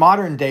 in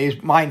modern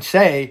days, might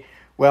say,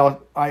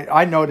 well,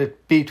 I know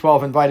that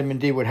B12 and vitamin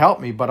D would help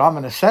me, but I'm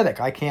an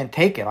ascetic. I can't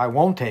take it. I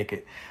won't take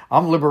it.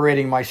 I'm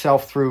liberating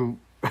myself through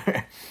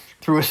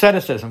through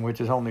asceticism, which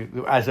is only,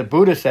 as the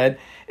Buddha said,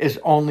 is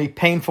only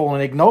painful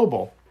and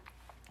ignoble.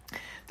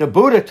 The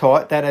Buddha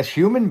taught that as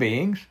human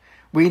beings,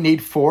 we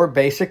need 4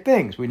 basic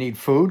things. We need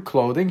food,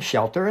 clothing,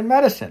 shelter, and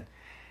medicine.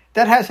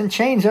 That hasn't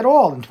changed at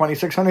all in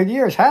 2,600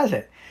 years, has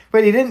it?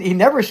 But he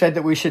never said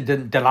that we should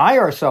deny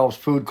ourselves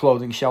food,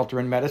 clothing, shelter,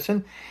 and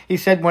medicine. He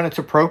said when it's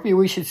appropriate,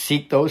 we should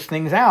seek those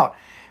things out.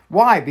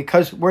 Why?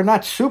 Because we're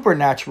not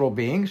supernatural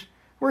beings.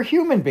 We're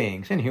human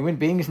beings, and human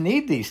beings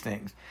need these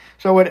things.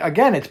 So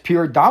again, it's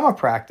pure Dhamma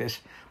practice,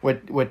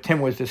 what Tim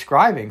was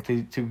describing.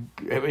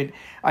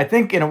 I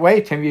think in a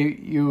way, Tim,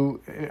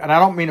 you, and I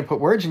don't mean to put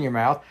words in your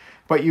mouth,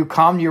 but you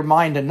calmed your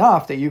mind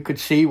enough that you could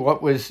see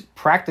what was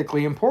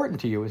practically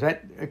important to you. Is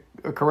that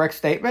a correct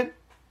statement?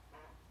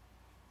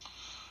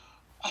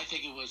 I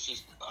think it was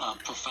just a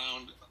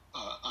profound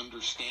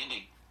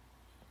understanding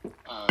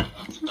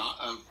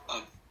of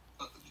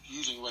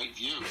using right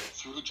view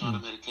through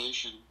jhana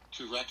meditation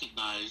to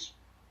recognize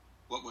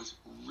what was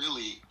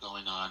really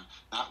going on,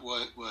 not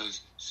what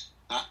was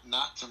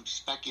not some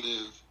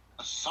speculative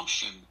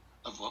assumption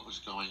of what was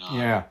going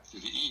on through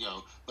the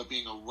ego, but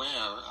being aware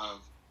of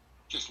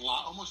just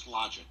almost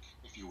logic,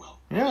 if you will.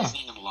 Yeah.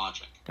 Reasoning and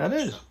logic. That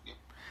is. So,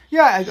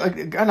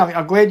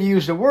 I'm glad you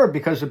used the word,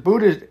 because the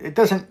Buddha, it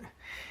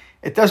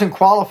doesn't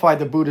qualify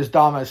the Buddha's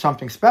Dhamma as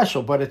something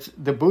special, but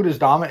the Buddha's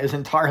Dhamma is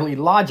entirely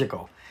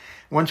logical.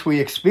 Once we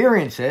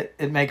experience it,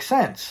 it makes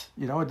sense.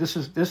 This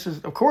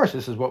is of course,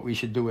 this is what we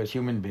should do as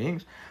human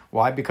beings.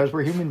 Why? Because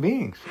we're human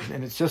beings.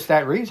 And it's just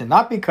that reason.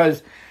 Not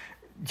because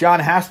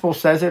John Haspel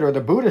says it or the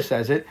Buddha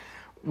says it.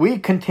 We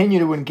continue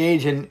to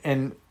engage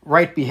in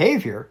right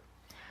behavior,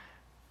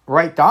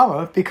 right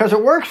Dhamma, because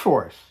it works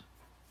for us.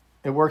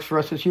 It works for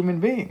us as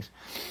human beings.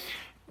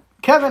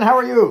 Kevin, how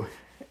are you?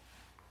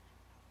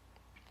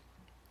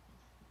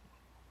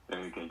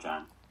 Very good,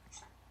 John.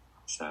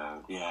 So,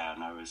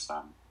 and I was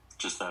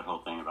just that whole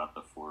thing about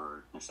the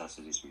 4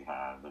 necessities we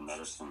have, and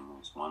medicine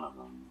is one of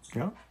them.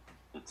 Yeah.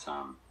 It's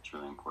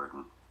really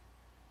important.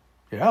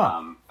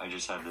 Yeah. I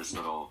just have this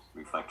little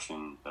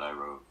reflection that I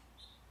wrote.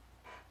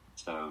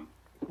 So,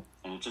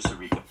 and it's just a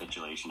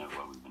recapitulation of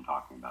what we've been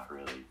talking about,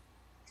 really.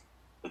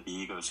 That the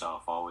ego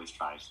self always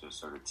tries to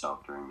assert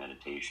itself during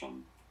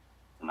meditation.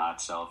 The not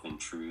self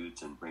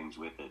intrudes and brings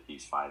with it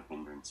these 5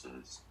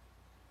 hindrances.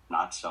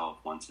 Not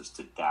self wants us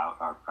to doubt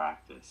our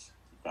practice,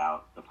 to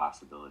doubt the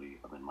possibility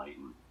of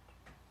enlightenment.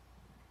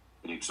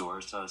 It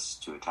exhorts us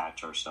to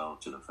attach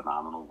ourselves to the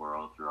phenomenal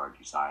world through our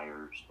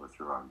desires or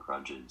through our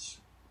grudges.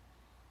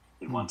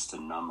 It wants to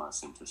numb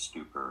us into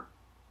stupor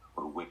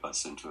or whip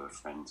us into a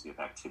frenzy of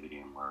activity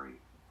and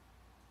worry.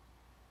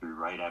 Through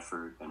right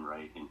effort and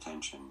right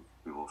intention,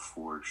 we will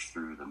forge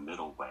through the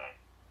middle way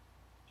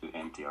to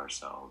empty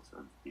ourselves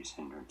of these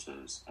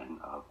hindrances and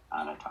of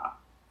anatta.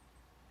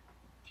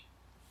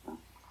 And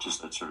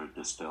just that sort of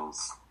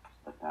distills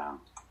that down.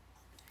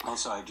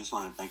 Also, I just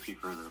want to thank you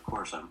for the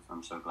course.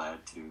 I'm so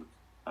glad to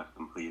have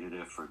completed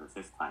it for the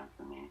 5th time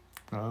for me.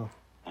 Oh.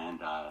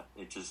 And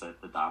it's just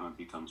that the Dhamma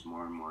becomes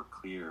more and more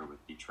clear with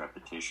each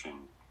repetition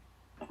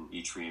and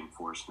each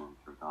reinforcement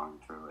for going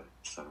through it.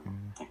 So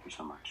thank you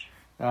so much.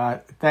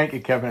 Thank you,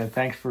 Kevin, and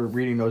thanks for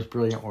reading those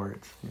brilliant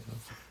words.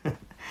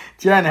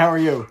 Jen, how are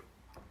you?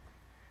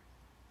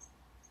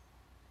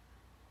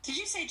 Did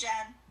you say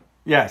Jen?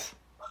 Yes.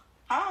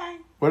 Hi.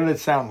 What did it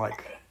sound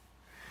like?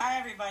 Hi,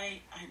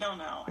 everybody. I don't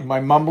know. Am I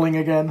mumbling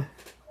again?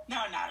 No,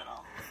 not at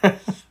all.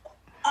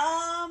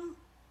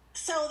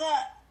 So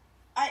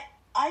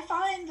I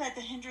find that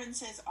the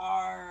hindrances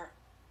are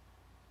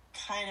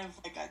kind of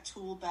like a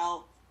tool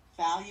belt,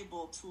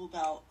 valuable tool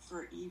belt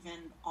for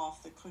even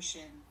off the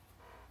cushion,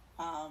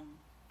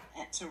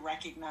 to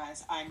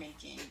recognize I'm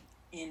making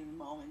in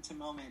moment to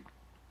moment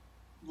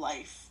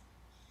life,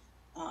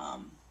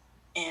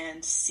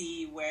 and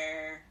see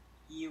where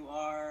you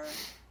are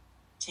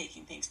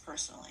taking things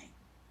personally.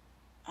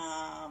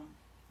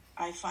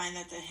 I find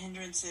that the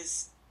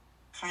hindrances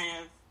kind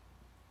of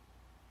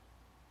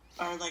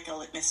are like a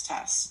litmus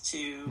test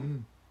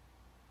to,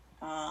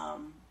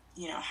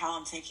 how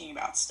I'm thinking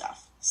about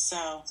stuff.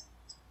 So,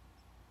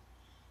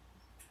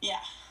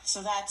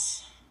 so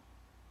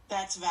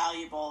that's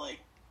valuable. Like,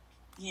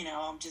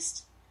 I'm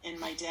just in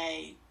my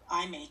day,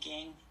 I'm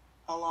making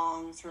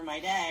along through my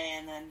day,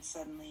 and then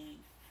suddenly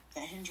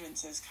the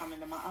hindrances come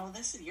into my,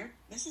 this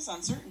is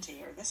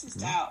uncertainty, or this is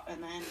doubt,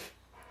 and then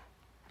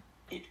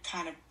it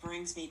kind of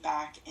brings me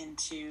back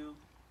into,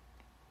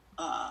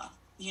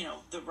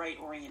 the right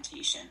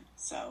orientation.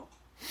 So,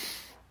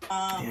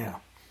 and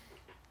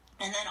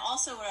then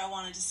also what I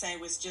wanted to say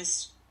was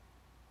just,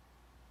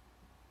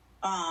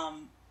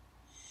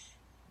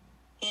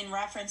 in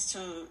reference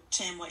to,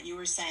 Tim, what you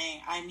were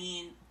saying, I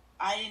mean,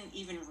 I didn't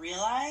even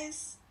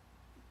realize,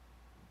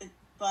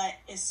 but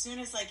as soon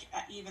as,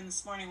 even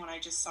this morning when I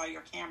just saw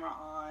your camera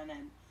on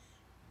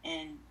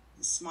and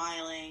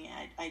smiling,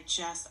 I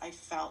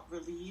felt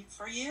relieved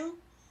for you.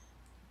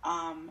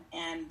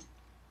 And,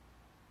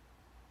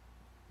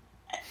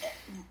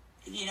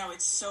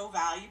 it's so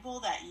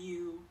valuable that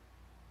you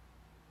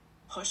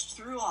pushed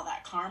through all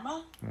that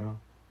karma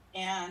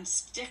and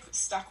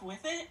stuck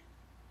with it.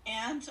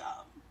 And,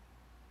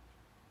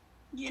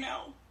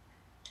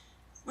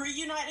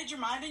 reunited your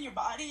mind and your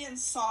body and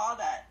saw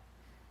that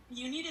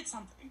you needed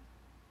something.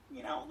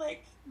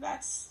 like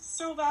that's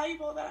so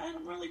valuable that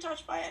I'm really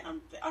touched by it.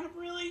 And I'm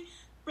really,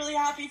 really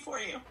happy for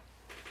you.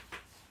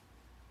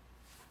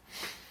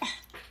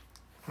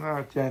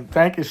 Oh, Jen,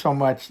 thank you so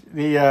much.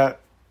 You're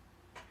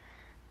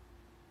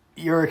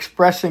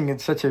expressing in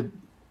such a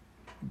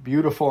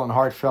beautiful and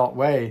heartfelt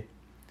way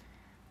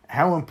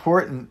how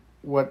important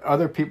what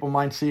other people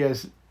might see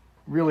as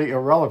really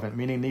irrelevant,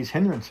 meaning these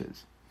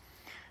hindrances.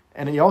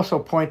 And you also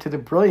point to the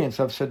brilliance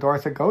of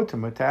Siddhartha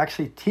Gautama to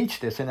actually teach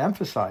this and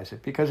emphasize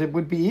it, because it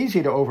would be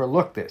easy to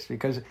overlook this,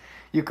 because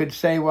you could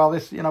say, well,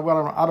 this, I don't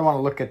want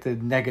to look at the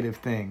negative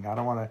thing. I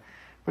don't want to.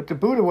 But the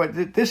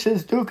Buddha, this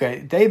is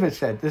dukkha. David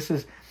said, this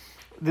is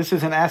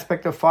an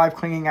aspect of five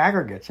clinging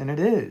aggregates, and it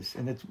is.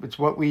 And it's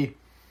what we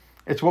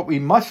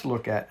must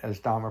look at as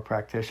Dhamma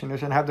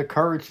practitioners and have the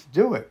courage to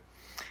do it.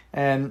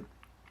 And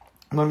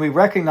when we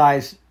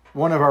recognize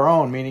one of our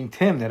own, meaning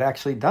Tim, that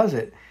actually does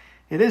it,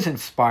 it is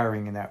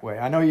inspiring in that way.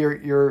 I know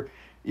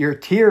your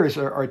tears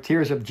are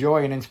tears of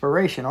joy and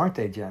inspiration, aren't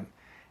they, Jen?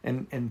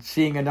 And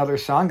seeing another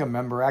Sangha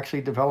member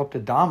actually develop the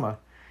Dhamma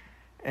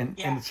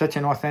in such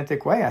an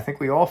authentic way. I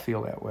think we all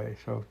feel that way.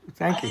 So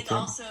thank you, Tim. I think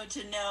also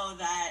to know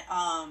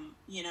that,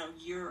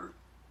 you're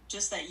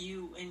just that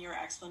you in your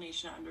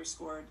explanation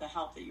underscored the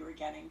help that you were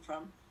getting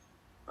from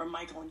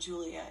Michael and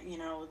Julia,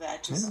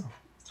 that just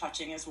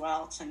touching as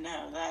well to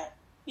know that,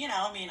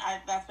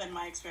 that's been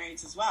my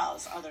experience as well,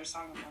 as other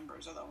Sangha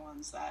members are the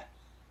ones that,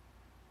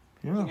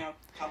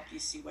 help you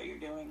see what you're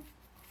doing.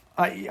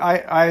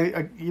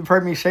 You've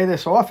heard me say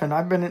this often.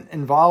 I've been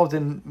involved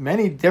in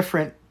many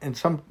different and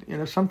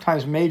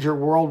sometimes major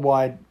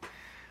worldwide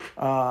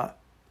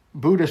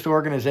Buddhist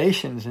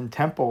organizations and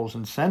temples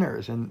and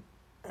centers, and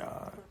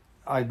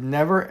I've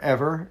never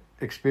ever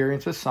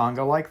experienced a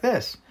Sangha like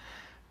this.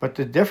 But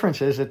the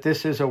difference is that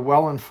this is a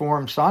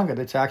well-informed Sangha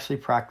that's actually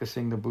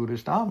practicing the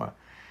Buddha's Dhamma.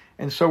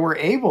 And so we're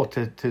able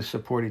to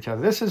support each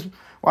other. This is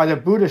why the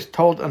Buddhist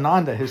told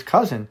Ananda, his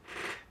cousin,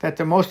 that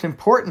the most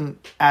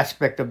important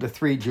aspect of the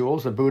three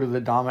jewels, the Buddha, the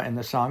Dhamma, and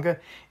the Sangha,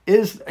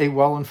 is a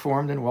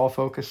well-informed and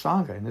well-focused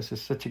Sangha. And this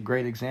is such a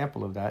great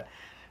example of that.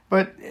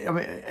 But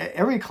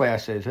every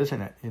class is,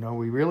 isn't it?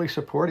 We really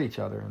support each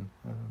other. And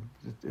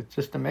it's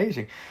just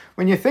amazing.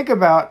 When you think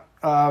about,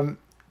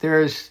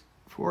 there's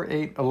 4,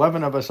 8,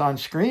 11 of us on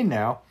screen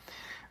now.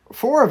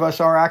 4 of us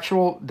are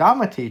actual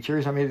Dhamma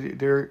teachers.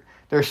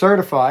 They're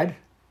certified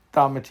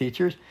Dhamma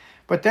teachers.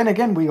 But then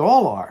again, we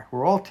all are.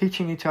 We're all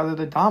teaching each other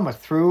the Dhamma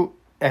through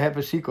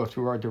Ehebasiko,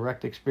 through our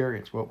direct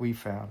experience, what we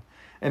found.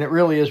 And it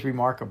really is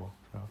remarkable.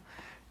 So,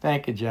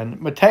 thank you, Jen.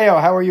 Matteo,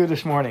 how are you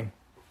this morning?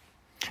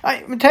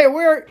 Matteo,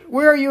 where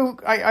are you?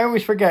 I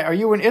always forget. Are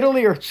you in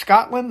Italy or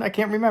Scotland? I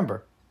can't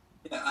remember.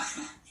 Yeah,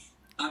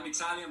 I'm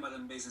Italian, but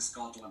I'm based in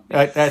Scotland.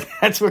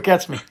 That's what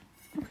gets me.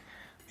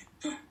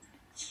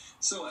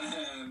 So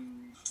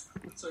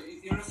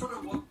in refer to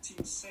what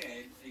Tim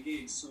said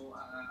again, so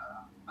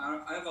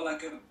I have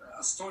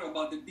a story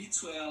about the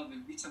B12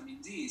 and vitamin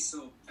D.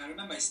 So I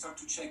remember I start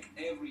to check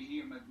every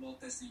year my blood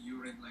test and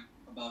urine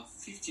about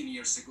 15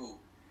 years ago,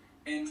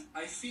 and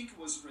I think it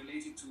was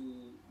related to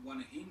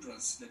one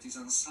hindrance, that is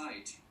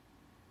anxiety.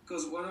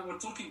 Because when I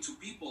was talking to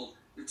people,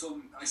 they told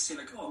me, I say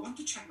I want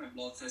to check my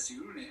blood test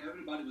and urine.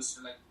 Everybody was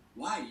like,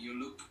 why? You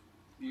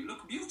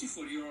look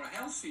beautiful. You're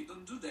healthy.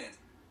 Don't do that.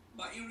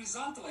 But in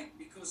result,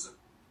 because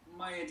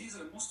my idea is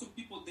that most of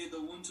people, they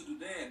don't want to do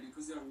that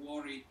because they're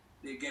worried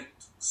they get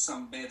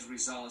some bad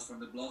results from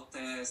the blood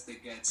test, they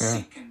get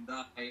sick and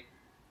die.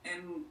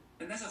 And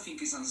that, I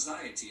think, is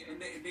anxiety. And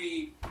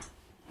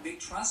they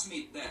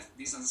transmit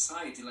this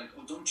anxiety,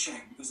 don't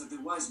check, because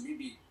otherwise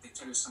maybe they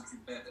tell you something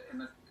bad.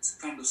 And it's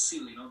kind of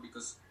silly,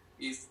 because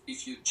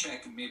if you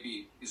check,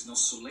 maybe it's not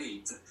so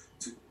late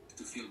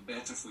to feel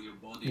better for your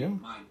body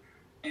and mind.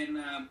 And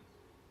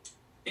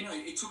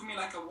it took me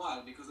a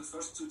while, because the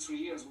first 2-3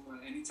 years,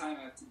 anytime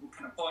I had to book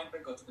an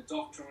appointment, go to the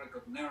doctor, I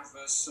got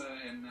nervous,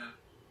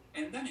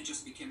 and then it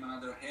just became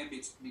another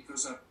habit,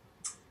 because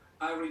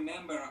I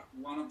remember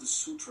one of the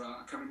sutra,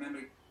 I can't remember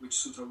which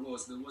sutra it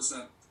was, there was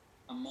a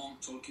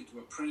monk talking to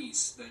a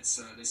prince, they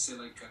say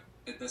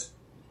that's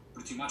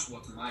pretty much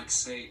what Mike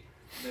say,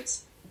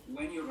 that's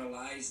when you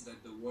realize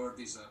that the world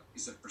is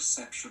a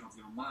perception of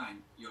your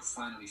mind, you're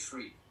finally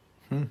free.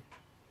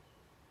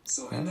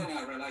 So, and then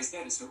I realized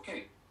that it's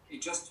okay.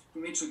 It just, for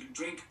me to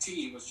drink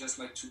tea was just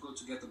to go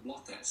to get a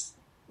blood test.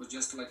 It was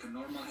just a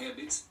normal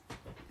habit,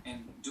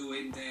 and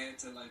doing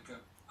that,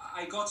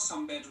 I got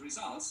some bad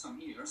results some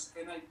years,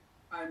 and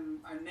I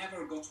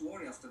never got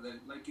worried after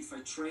that. If I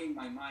train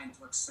my mind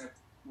to accept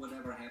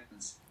whatever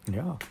happens.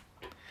 Yeah.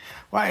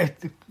 Well,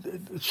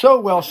 so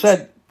well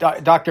said,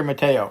 Dr.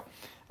 Matteo.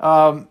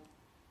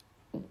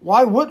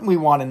 Why wouldn't we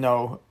want to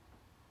know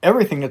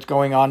everything that's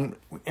going on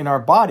in our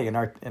body, in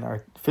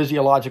our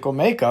physiological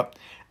makeup,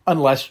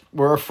 unless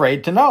we're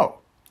afraid to know?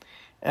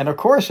 And of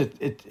course,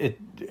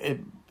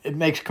 it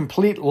makes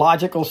complete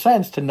logical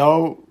sense to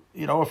know,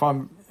 if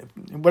I'm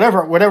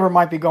whatever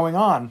might be going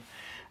on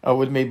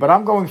with me. But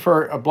I'm going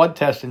for a blood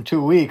test in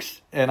 2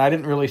 weeks, and I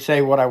didn't really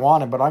say what I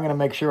wanted, but I'm going to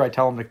make sure I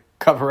tell them to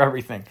cover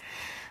everything,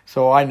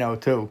 so I know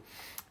too.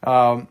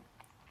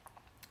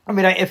 I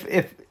mean,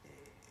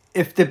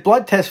 if the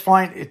blood test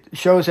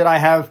shows that I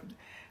have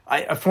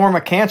a form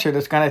of cancer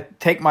that's going to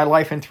take my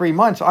life in 3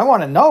 months, I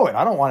want to know it.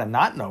 I don't want to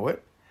not know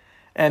it.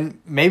 And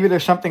maybe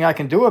there's something I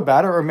can do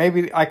about it, or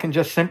maybe I can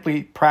just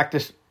simply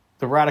practice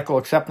the radical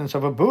acceptance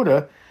of a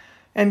Buddha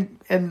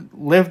and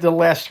live the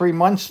last 3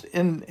 months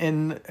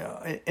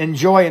in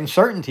joy and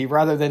certainty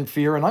rather than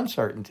fear and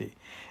uncertainty.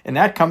 And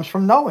that comes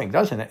from knowing,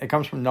 doesn't it? It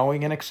comes from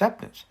knowing and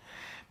acceptance.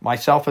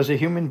 Myself as a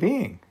human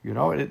being,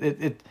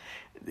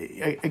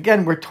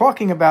 again, we're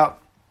talking about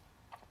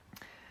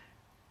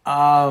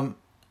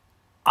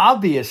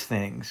obvious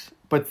things,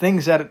 but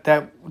things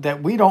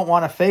that we don't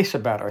want to face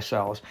about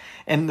ourselves.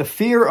 And the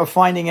fear of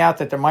finding out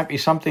that there might be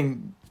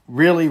something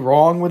really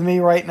wrong with me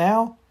right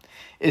now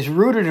is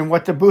rooted in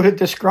what the Buddha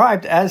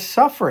described as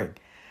suffering.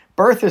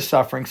 Birth is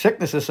suffering,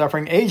 sickness is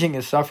suffering, aging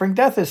is suffering,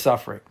 death is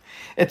suffering.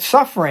 It's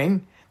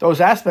suffering, those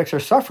aspects are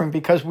suffering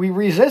because we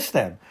resist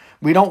them.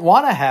 We don't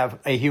want to have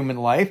a human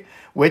life,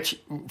 which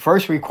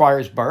first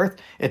requires birth.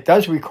 It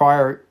does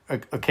require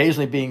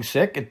occasionally being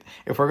sick.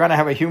 If we're going to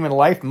have a human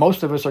life,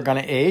 most of us are going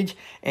to age,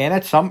 and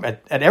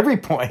at every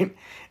point,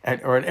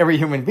 or at every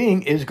human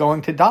being is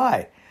going to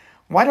die.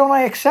 Why don't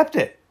I accept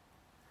it?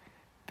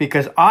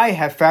 Because I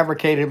have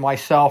fabricated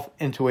myself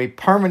into a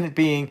permanent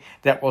being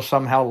that will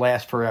somehow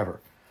last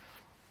forever.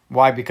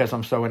 Why? Because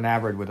I'm so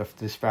enamored with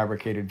this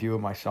fabricated view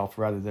of myself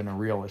rather than a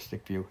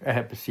realistic view.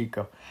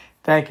 Pasico.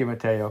 Thank you,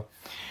 Mateo.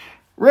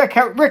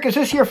 Rick, is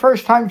this your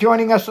first time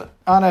joining us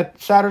on a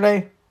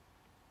Saturday?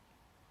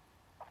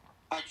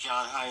 Hi,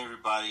 John. Hi,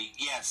 everybody.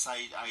 Yes,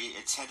 I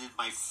attended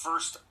my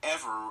first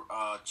ever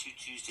 2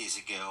 Tuesdays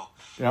ago,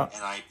 yeah.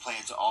 And I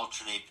plan to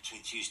alternate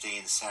between Tuesday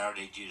and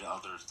Saturday due to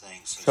other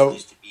things. So it's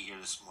nice to be here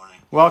this morning.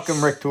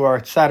 Welcome, Rick, to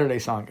our Saturday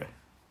Sangha.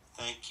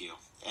 Thank you.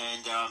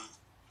 And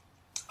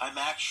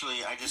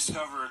I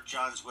discovered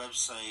John's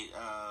website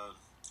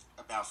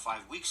about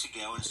 5 weeks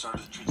ago and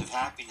started the Truth of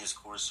Happiness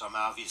course, so I'm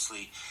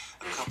obviously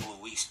a couple of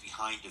weeks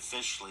behind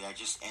officially. I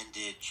just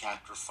ended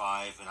chapter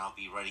 5, and I'll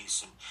be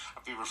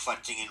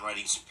reflecting and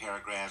writing some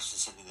paragraphs and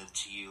sending them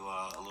to you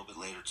a little bit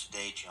later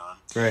today, John.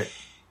 Great.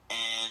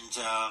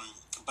 And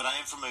but I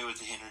am familiar with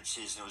the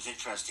hindrances, and it was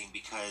interesting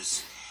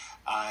because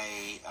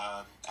I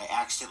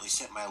accidentally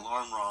set my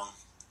alarm wrong,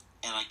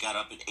 and I got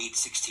up at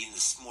 8:16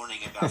 this morning,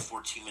 about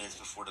 14 minutes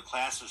before the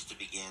class was to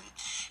begin.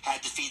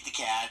 Had to feed the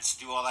cats,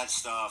 do all that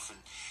stuff, and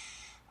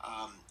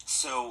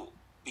so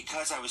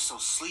because I was so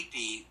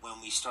sleepy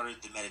when we started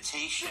the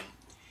meditation,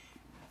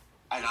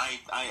 and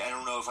I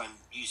don't know if I'm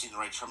using the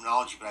right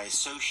terminology, but I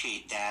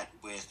associate that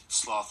with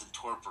sloth and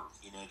torpor.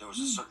 There was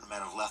a certain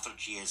amount of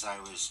lethargy as I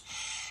was,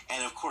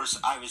 and of course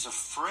I was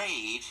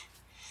afraid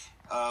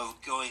of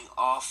going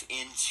off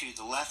into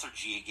the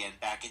lethargy again,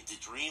 back into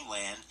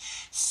dreamland.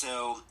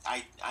 So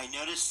I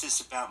noticed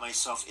this about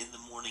myself in the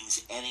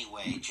mornings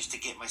anyway, just to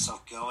get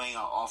myself going.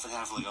 I'll often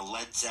have like a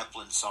Led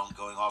Zeppelin song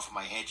going off in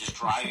my head, just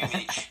driving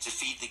me to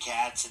feed the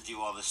cats and do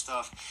all this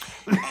stuff.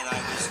 And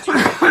I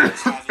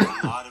was having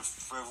a lot of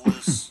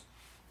frivolous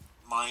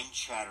mind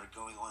chatter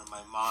going on in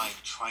my mind,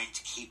 trying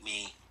to keep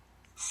me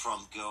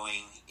from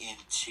going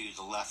into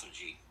the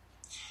lethargy.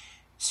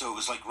 So it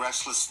was like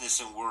restlessness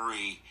and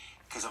worry,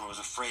 because I was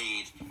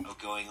afraid of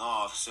going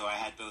off, so I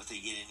had both a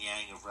yin and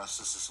yang of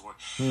restlessness and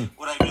worry.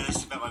 What I've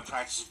noticed about my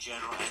practice in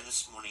general, and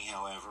this morning,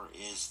 however,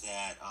 is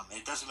that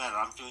it doesn't matter.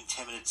 I'm doing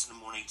 10 minutes in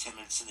the morning, 10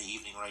 minutes in the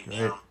evening right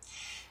now.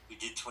 We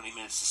did 20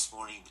 minutes this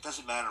morning. It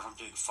doesn't matter if I'm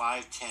doing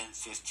 5, 10,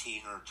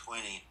 15, or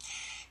 20.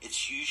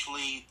 It's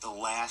usually the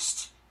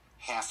last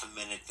half a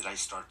minute that I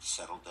start to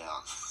settle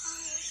down.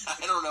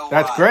 I don't know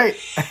That's why. Great.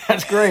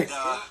 That's great.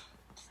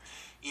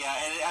 Yeah,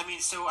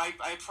 and so I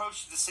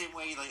approach it the same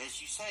way, like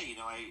as you say,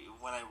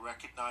 when I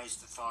recognize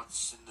the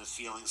thoughts and the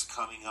feelings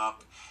coming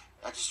up,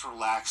 I just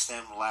relax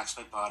them, relax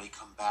my body,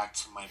 come back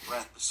to my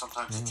breath. But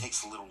sometimes it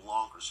takes a little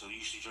longer. So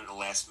usually during the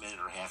last minute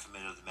or half a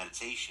minute of the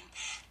meditation,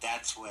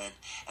 that's when,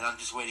 and I'm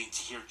just waiting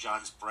to hear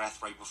John's breath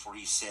right before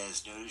he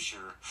says, notice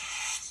your,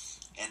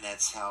 and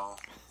that's how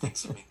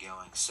things have been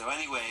going. So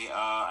anyway,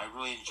 I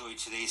really enjoyed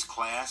today's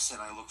class, and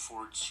I look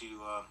forward to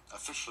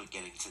officially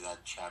getting to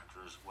that chapter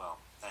as well.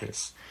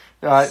 Thanks.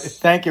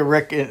 Thank you,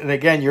 Rick. And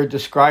again, you're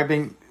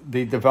describing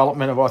the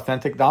development of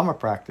authentic Dhamma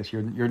practice.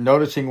 You're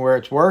noticing where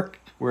it's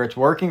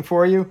working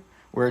for you,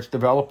 where it's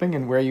developing,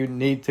 and where you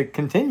need to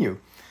continue.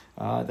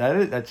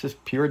 That's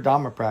just pure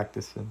Dhamma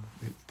practice. And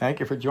thank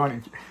you for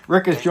joining.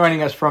 Rick is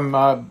joining us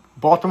from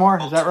Baltimore.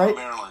 Is that right?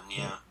 Maryland.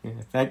 Yeah.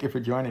 Thank you for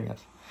joining us.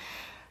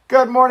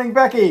 Good morning,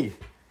 Becky.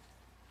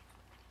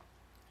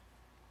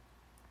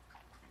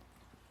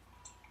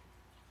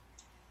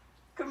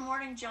 Good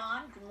morning,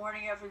 John. Good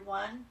morning,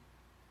 everyone.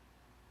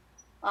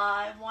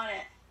 I want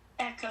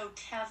to echo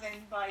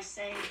Kevin by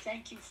saying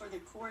thank you for the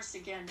course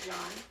again,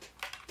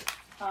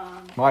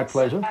 John. My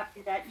pleasure. I'm so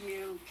happy that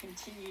you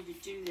continue to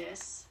do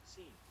this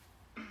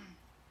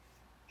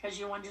because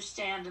you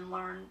understand and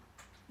learn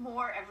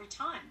more every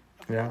time,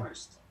 of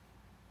course.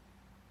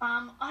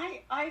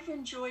 I've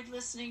enjoyed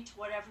listening to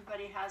what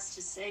everybody has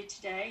to say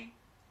today.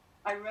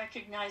 I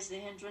recognize the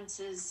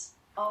hindrances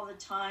all the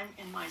time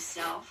in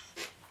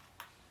myself.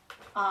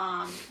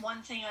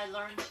 One thing I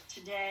learned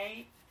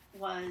today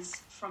was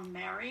from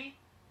Mary,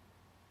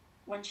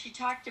 when she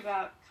talked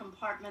about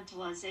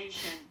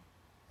compartmentalization.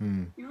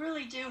 You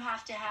really do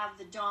have to have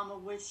the Dhamma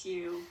with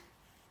you,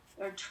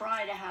 or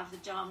try to have the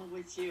Dhamma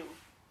with you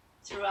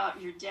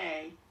throughout your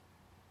day.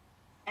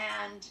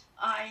 And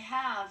I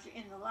have,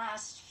 in the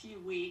last few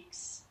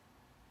weeks,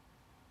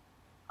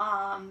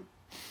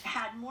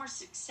 had more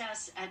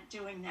success at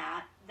doing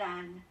that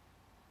than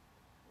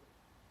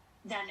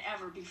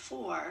ever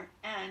before.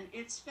 And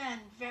it's been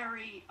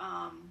very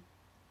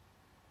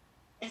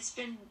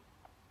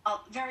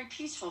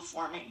peaceful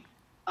for me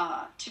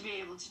to be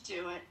able to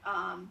do it.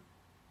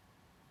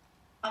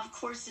 Of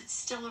course, it's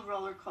still a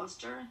roller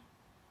coaster,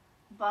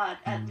 but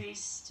at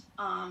least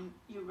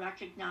you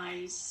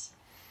recognize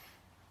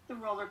the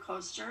roller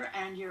coaster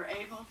and you're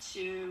able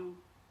to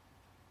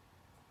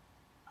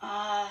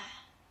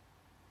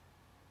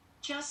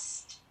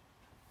just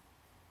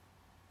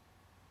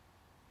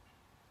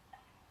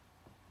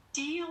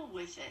deal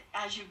with it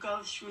as you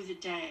go through the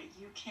day.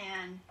 You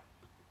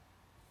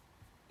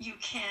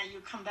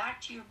come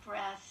back to your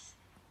breath.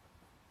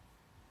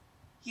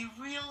 You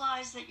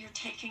realize that you're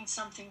taking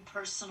something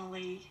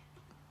personally.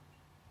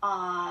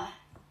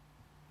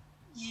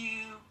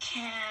 You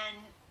can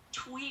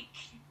tweak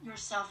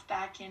yourself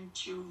back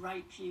into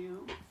right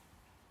view.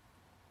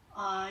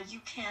 You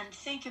can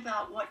think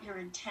about what your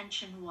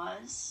intention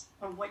was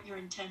or what your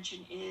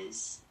intention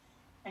is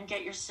and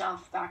get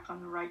yourself back on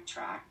the right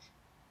track.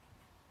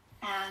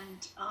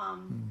 And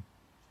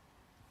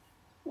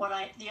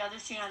the other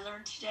thing I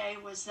learned today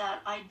was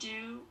that I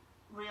do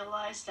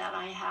realize that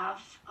I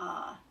have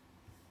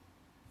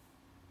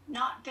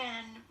not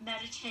been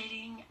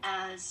meditating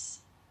as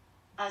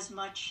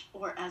much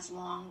or as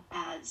long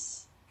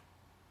as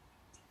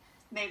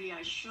maybe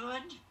I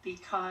should,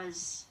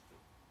 because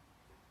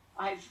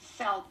I've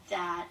felt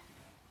that,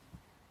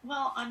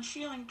 well, I'm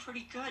feeling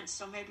pretty good,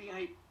 so maybe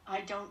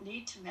I don't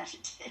need to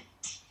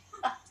meditate.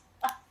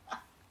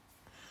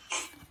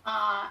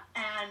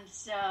 And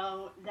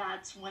so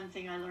that's one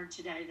thing I learned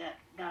today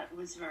that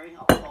was very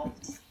helpful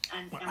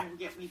and will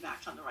get me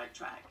back on the right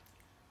track.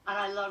 And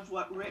I love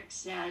what Rick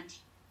said,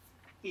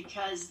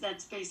 because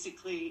that's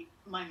basically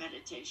my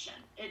meditation.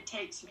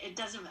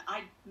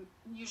 I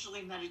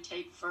usually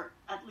meditate for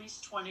at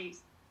least 20,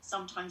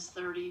 sometimes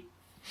 30.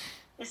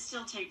 It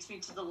still takes me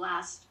to the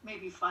last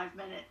maybe 5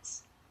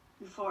 minutes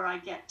before I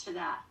get to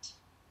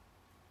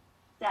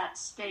that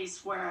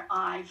space where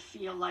I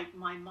feel like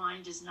my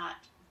mind is not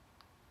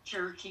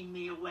jerking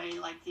me away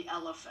like the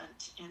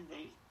elephant in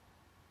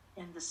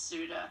the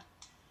sutta.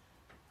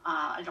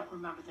 I don't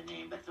remember the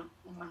name, but the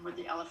one where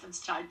the elephant's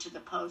tied to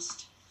the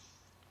post.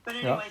 But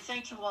anyway,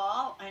 Thank you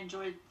all. I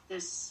enjoyed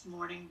this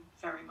morning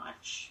very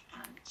much,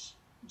 and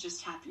I'm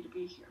just happy to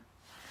be here.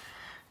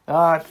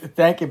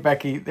 Thank you,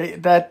 Becky.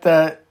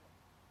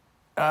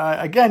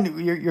 Again,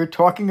 you're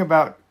talking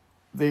about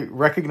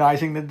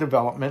recognizing the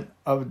development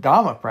of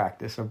Dhamma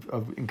practice,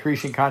 of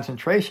increasing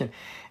concentration,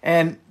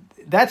 and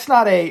that's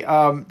not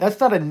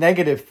a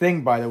negative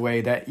thing, by the way.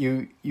 That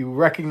you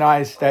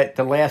recognize that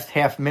the last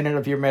half minute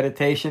of your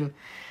meditation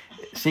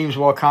seems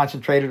well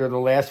concentrated, or the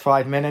last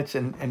 5 minutes,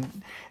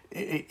 and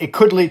it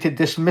could lead to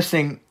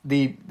dismissing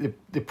the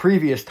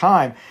previous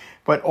time,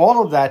 but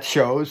all of that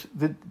shows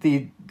the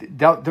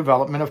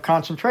development of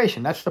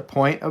concentration. That's the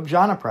point of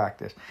jhana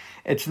practice.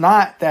 It's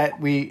not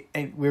that we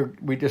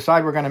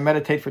decide we're going to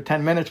meditate for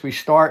 10 minutes, we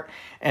start,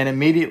 and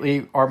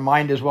immediately our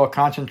mind is well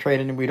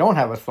concentrated and we don't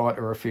have a thought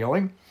or a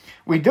feeling.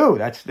 We do.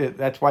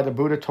 That's why the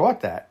Buddha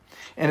taught that.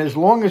 And as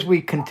long as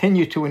we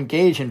continue to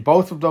engage in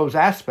both of those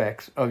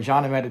aspects of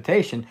jhana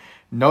meditation,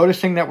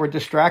 noticing that we're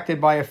distracted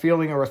by a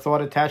feeling or a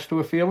thought attached to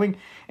a feeling,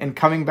 and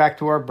coming back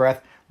to our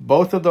breath,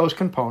 both of those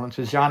components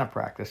is jhana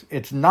practice.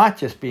 It's not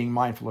just being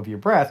mindful of your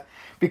breath,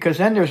 because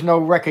then there's no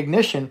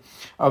recognition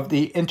of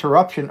the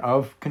interruption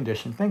of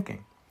conditioned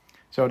thinking.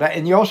 So that,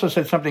 and you also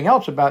said something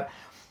else about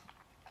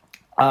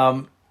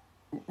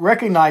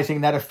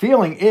recognizing that a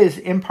feeling is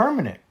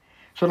impermanent.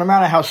 So no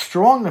matter how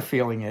strong the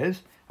feeling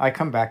is, I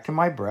come back to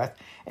my breath,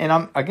 and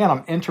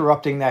I'm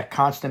interrupting that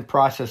constant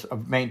process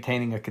of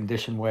maintaining a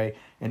conditioned way,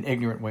 an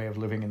ignorant way of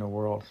living in the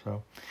world.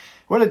 So,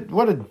 what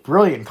a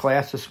brilliant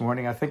class this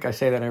morning. I think I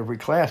say that every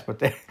class,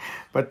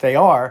 but they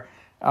are.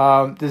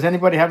 Does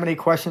anybody have any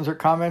questions or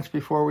comments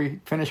before we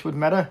finish with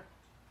metta?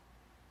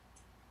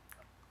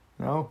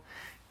 No?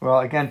 Well,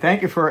 again,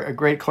 thank you for a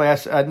great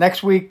class.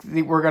 Next week,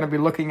 we're going to be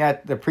looking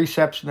at the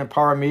precepts and the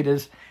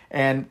paramitas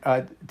and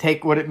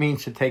take what it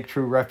means to take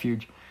true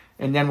refuge.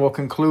 And then we'll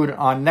conclude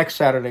on next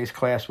Saturday's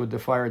class with the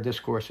Fire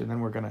Discourse, and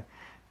then we're going to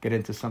get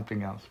into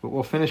something else. But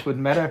we'll finish with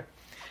metta,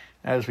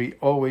 as we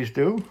always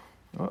do.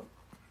 Oh.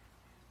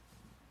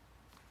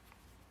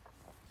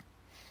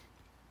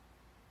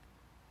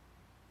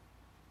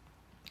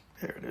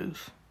 There it is.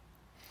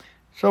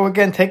 So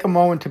again, take a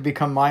moment to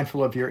become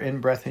mindful of your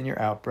in-breath and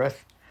your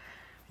out-breath.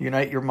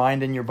 Unite your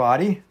mind and your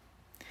body.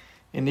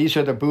 And these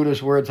are the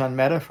Buddha's words on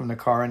metta from the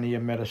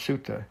Karaniya Metta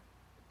Sutta.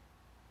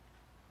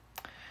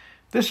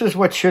 This is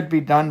what should be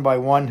done by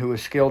one who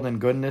is skilled in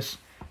goodness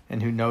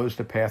and who knows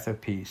the path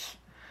of peace.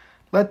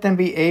 Let them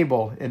be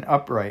able and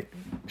upright,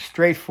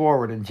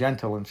 straightforward and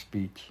gentle in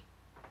speech,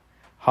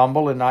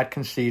 humble and not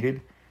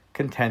conceited,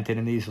 contented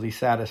and easily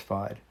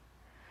satisfied,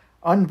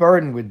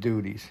 unburdened with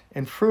duties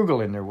and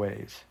frugal in their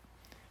ways,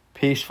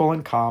 peaceful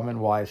and calm and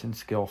wise and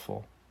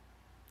skillful,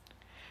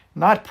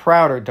 not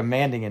proud or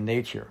demanding in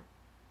nature.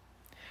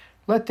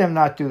 Let them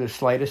not do the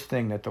slightest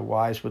thing that the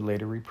wise would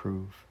later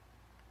reprove.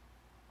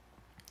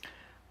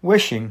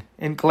 Wishing,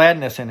 in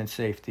gladness and in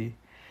safety,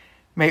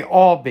 may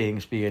all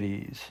beings be at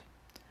ease.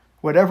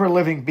 Whatever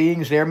living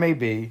beings there may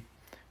be,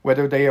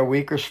 whether they are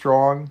weak or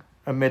strong,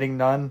 omitting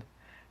none,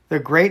 the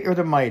great or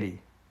the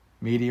mighty,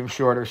 medium,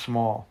 short, or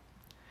small,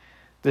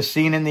 the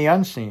seen and the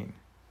unseen,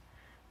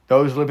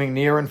 those living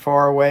near and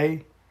far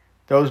away,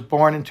 those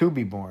born and to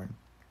be born,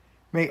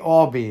 may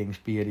all beings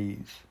be at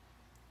ease.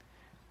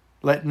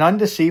 Let none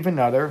deceive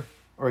another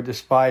or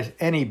despise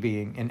any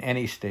being in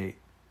any state.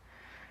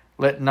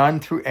 Let none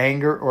through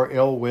anger or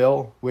ill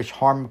will wish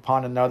harm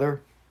upon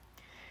another.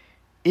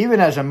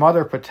 Even as a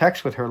mother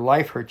protects with her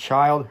life her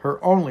child,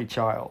 her only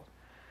child,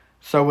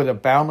 so with a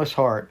boundless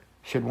heart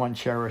should one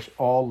cherish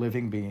all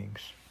living beings.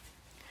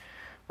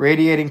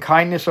 Radiating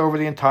kindness over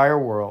the entire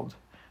world,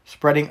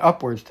 spreading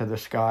upwards to the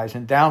skies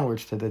and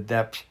downwards to the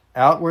depths,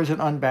 outwards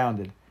and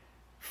unbounded,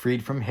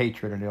 freed from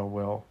hatred and ill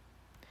will.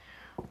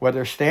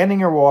 Whether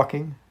standing or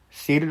walking,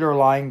 seated or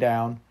lying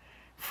down,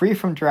 free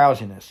from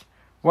drowsiness,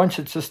 one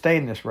should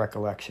sustain this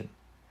recollection.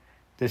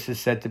 This is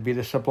said to be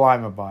the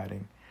sublime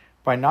abiding.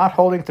 By not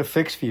holding to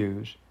fixed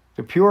views,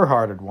 the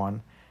pure-hearted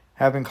one,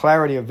 having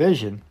clarity of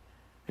vision,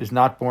 is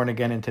not born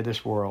again into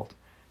this world.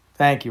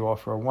 Thank you all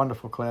for a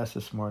wonderful class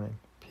this morning.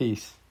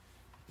 Peace.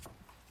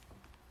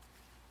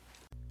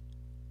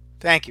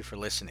 Thank you for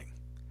listening.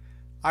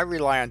 I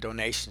rely on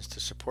donations to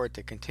support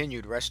the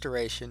continued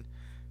restoration,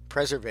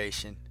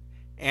 preservation,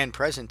 and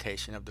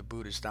presentation of the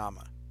Buddha's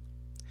Dhamma.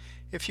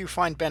 If you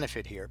find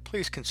benefit here,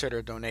 please consider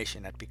a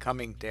donation at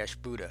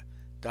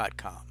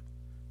becoming-buddha.com.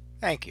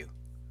 Thank you.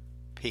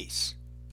 Peace.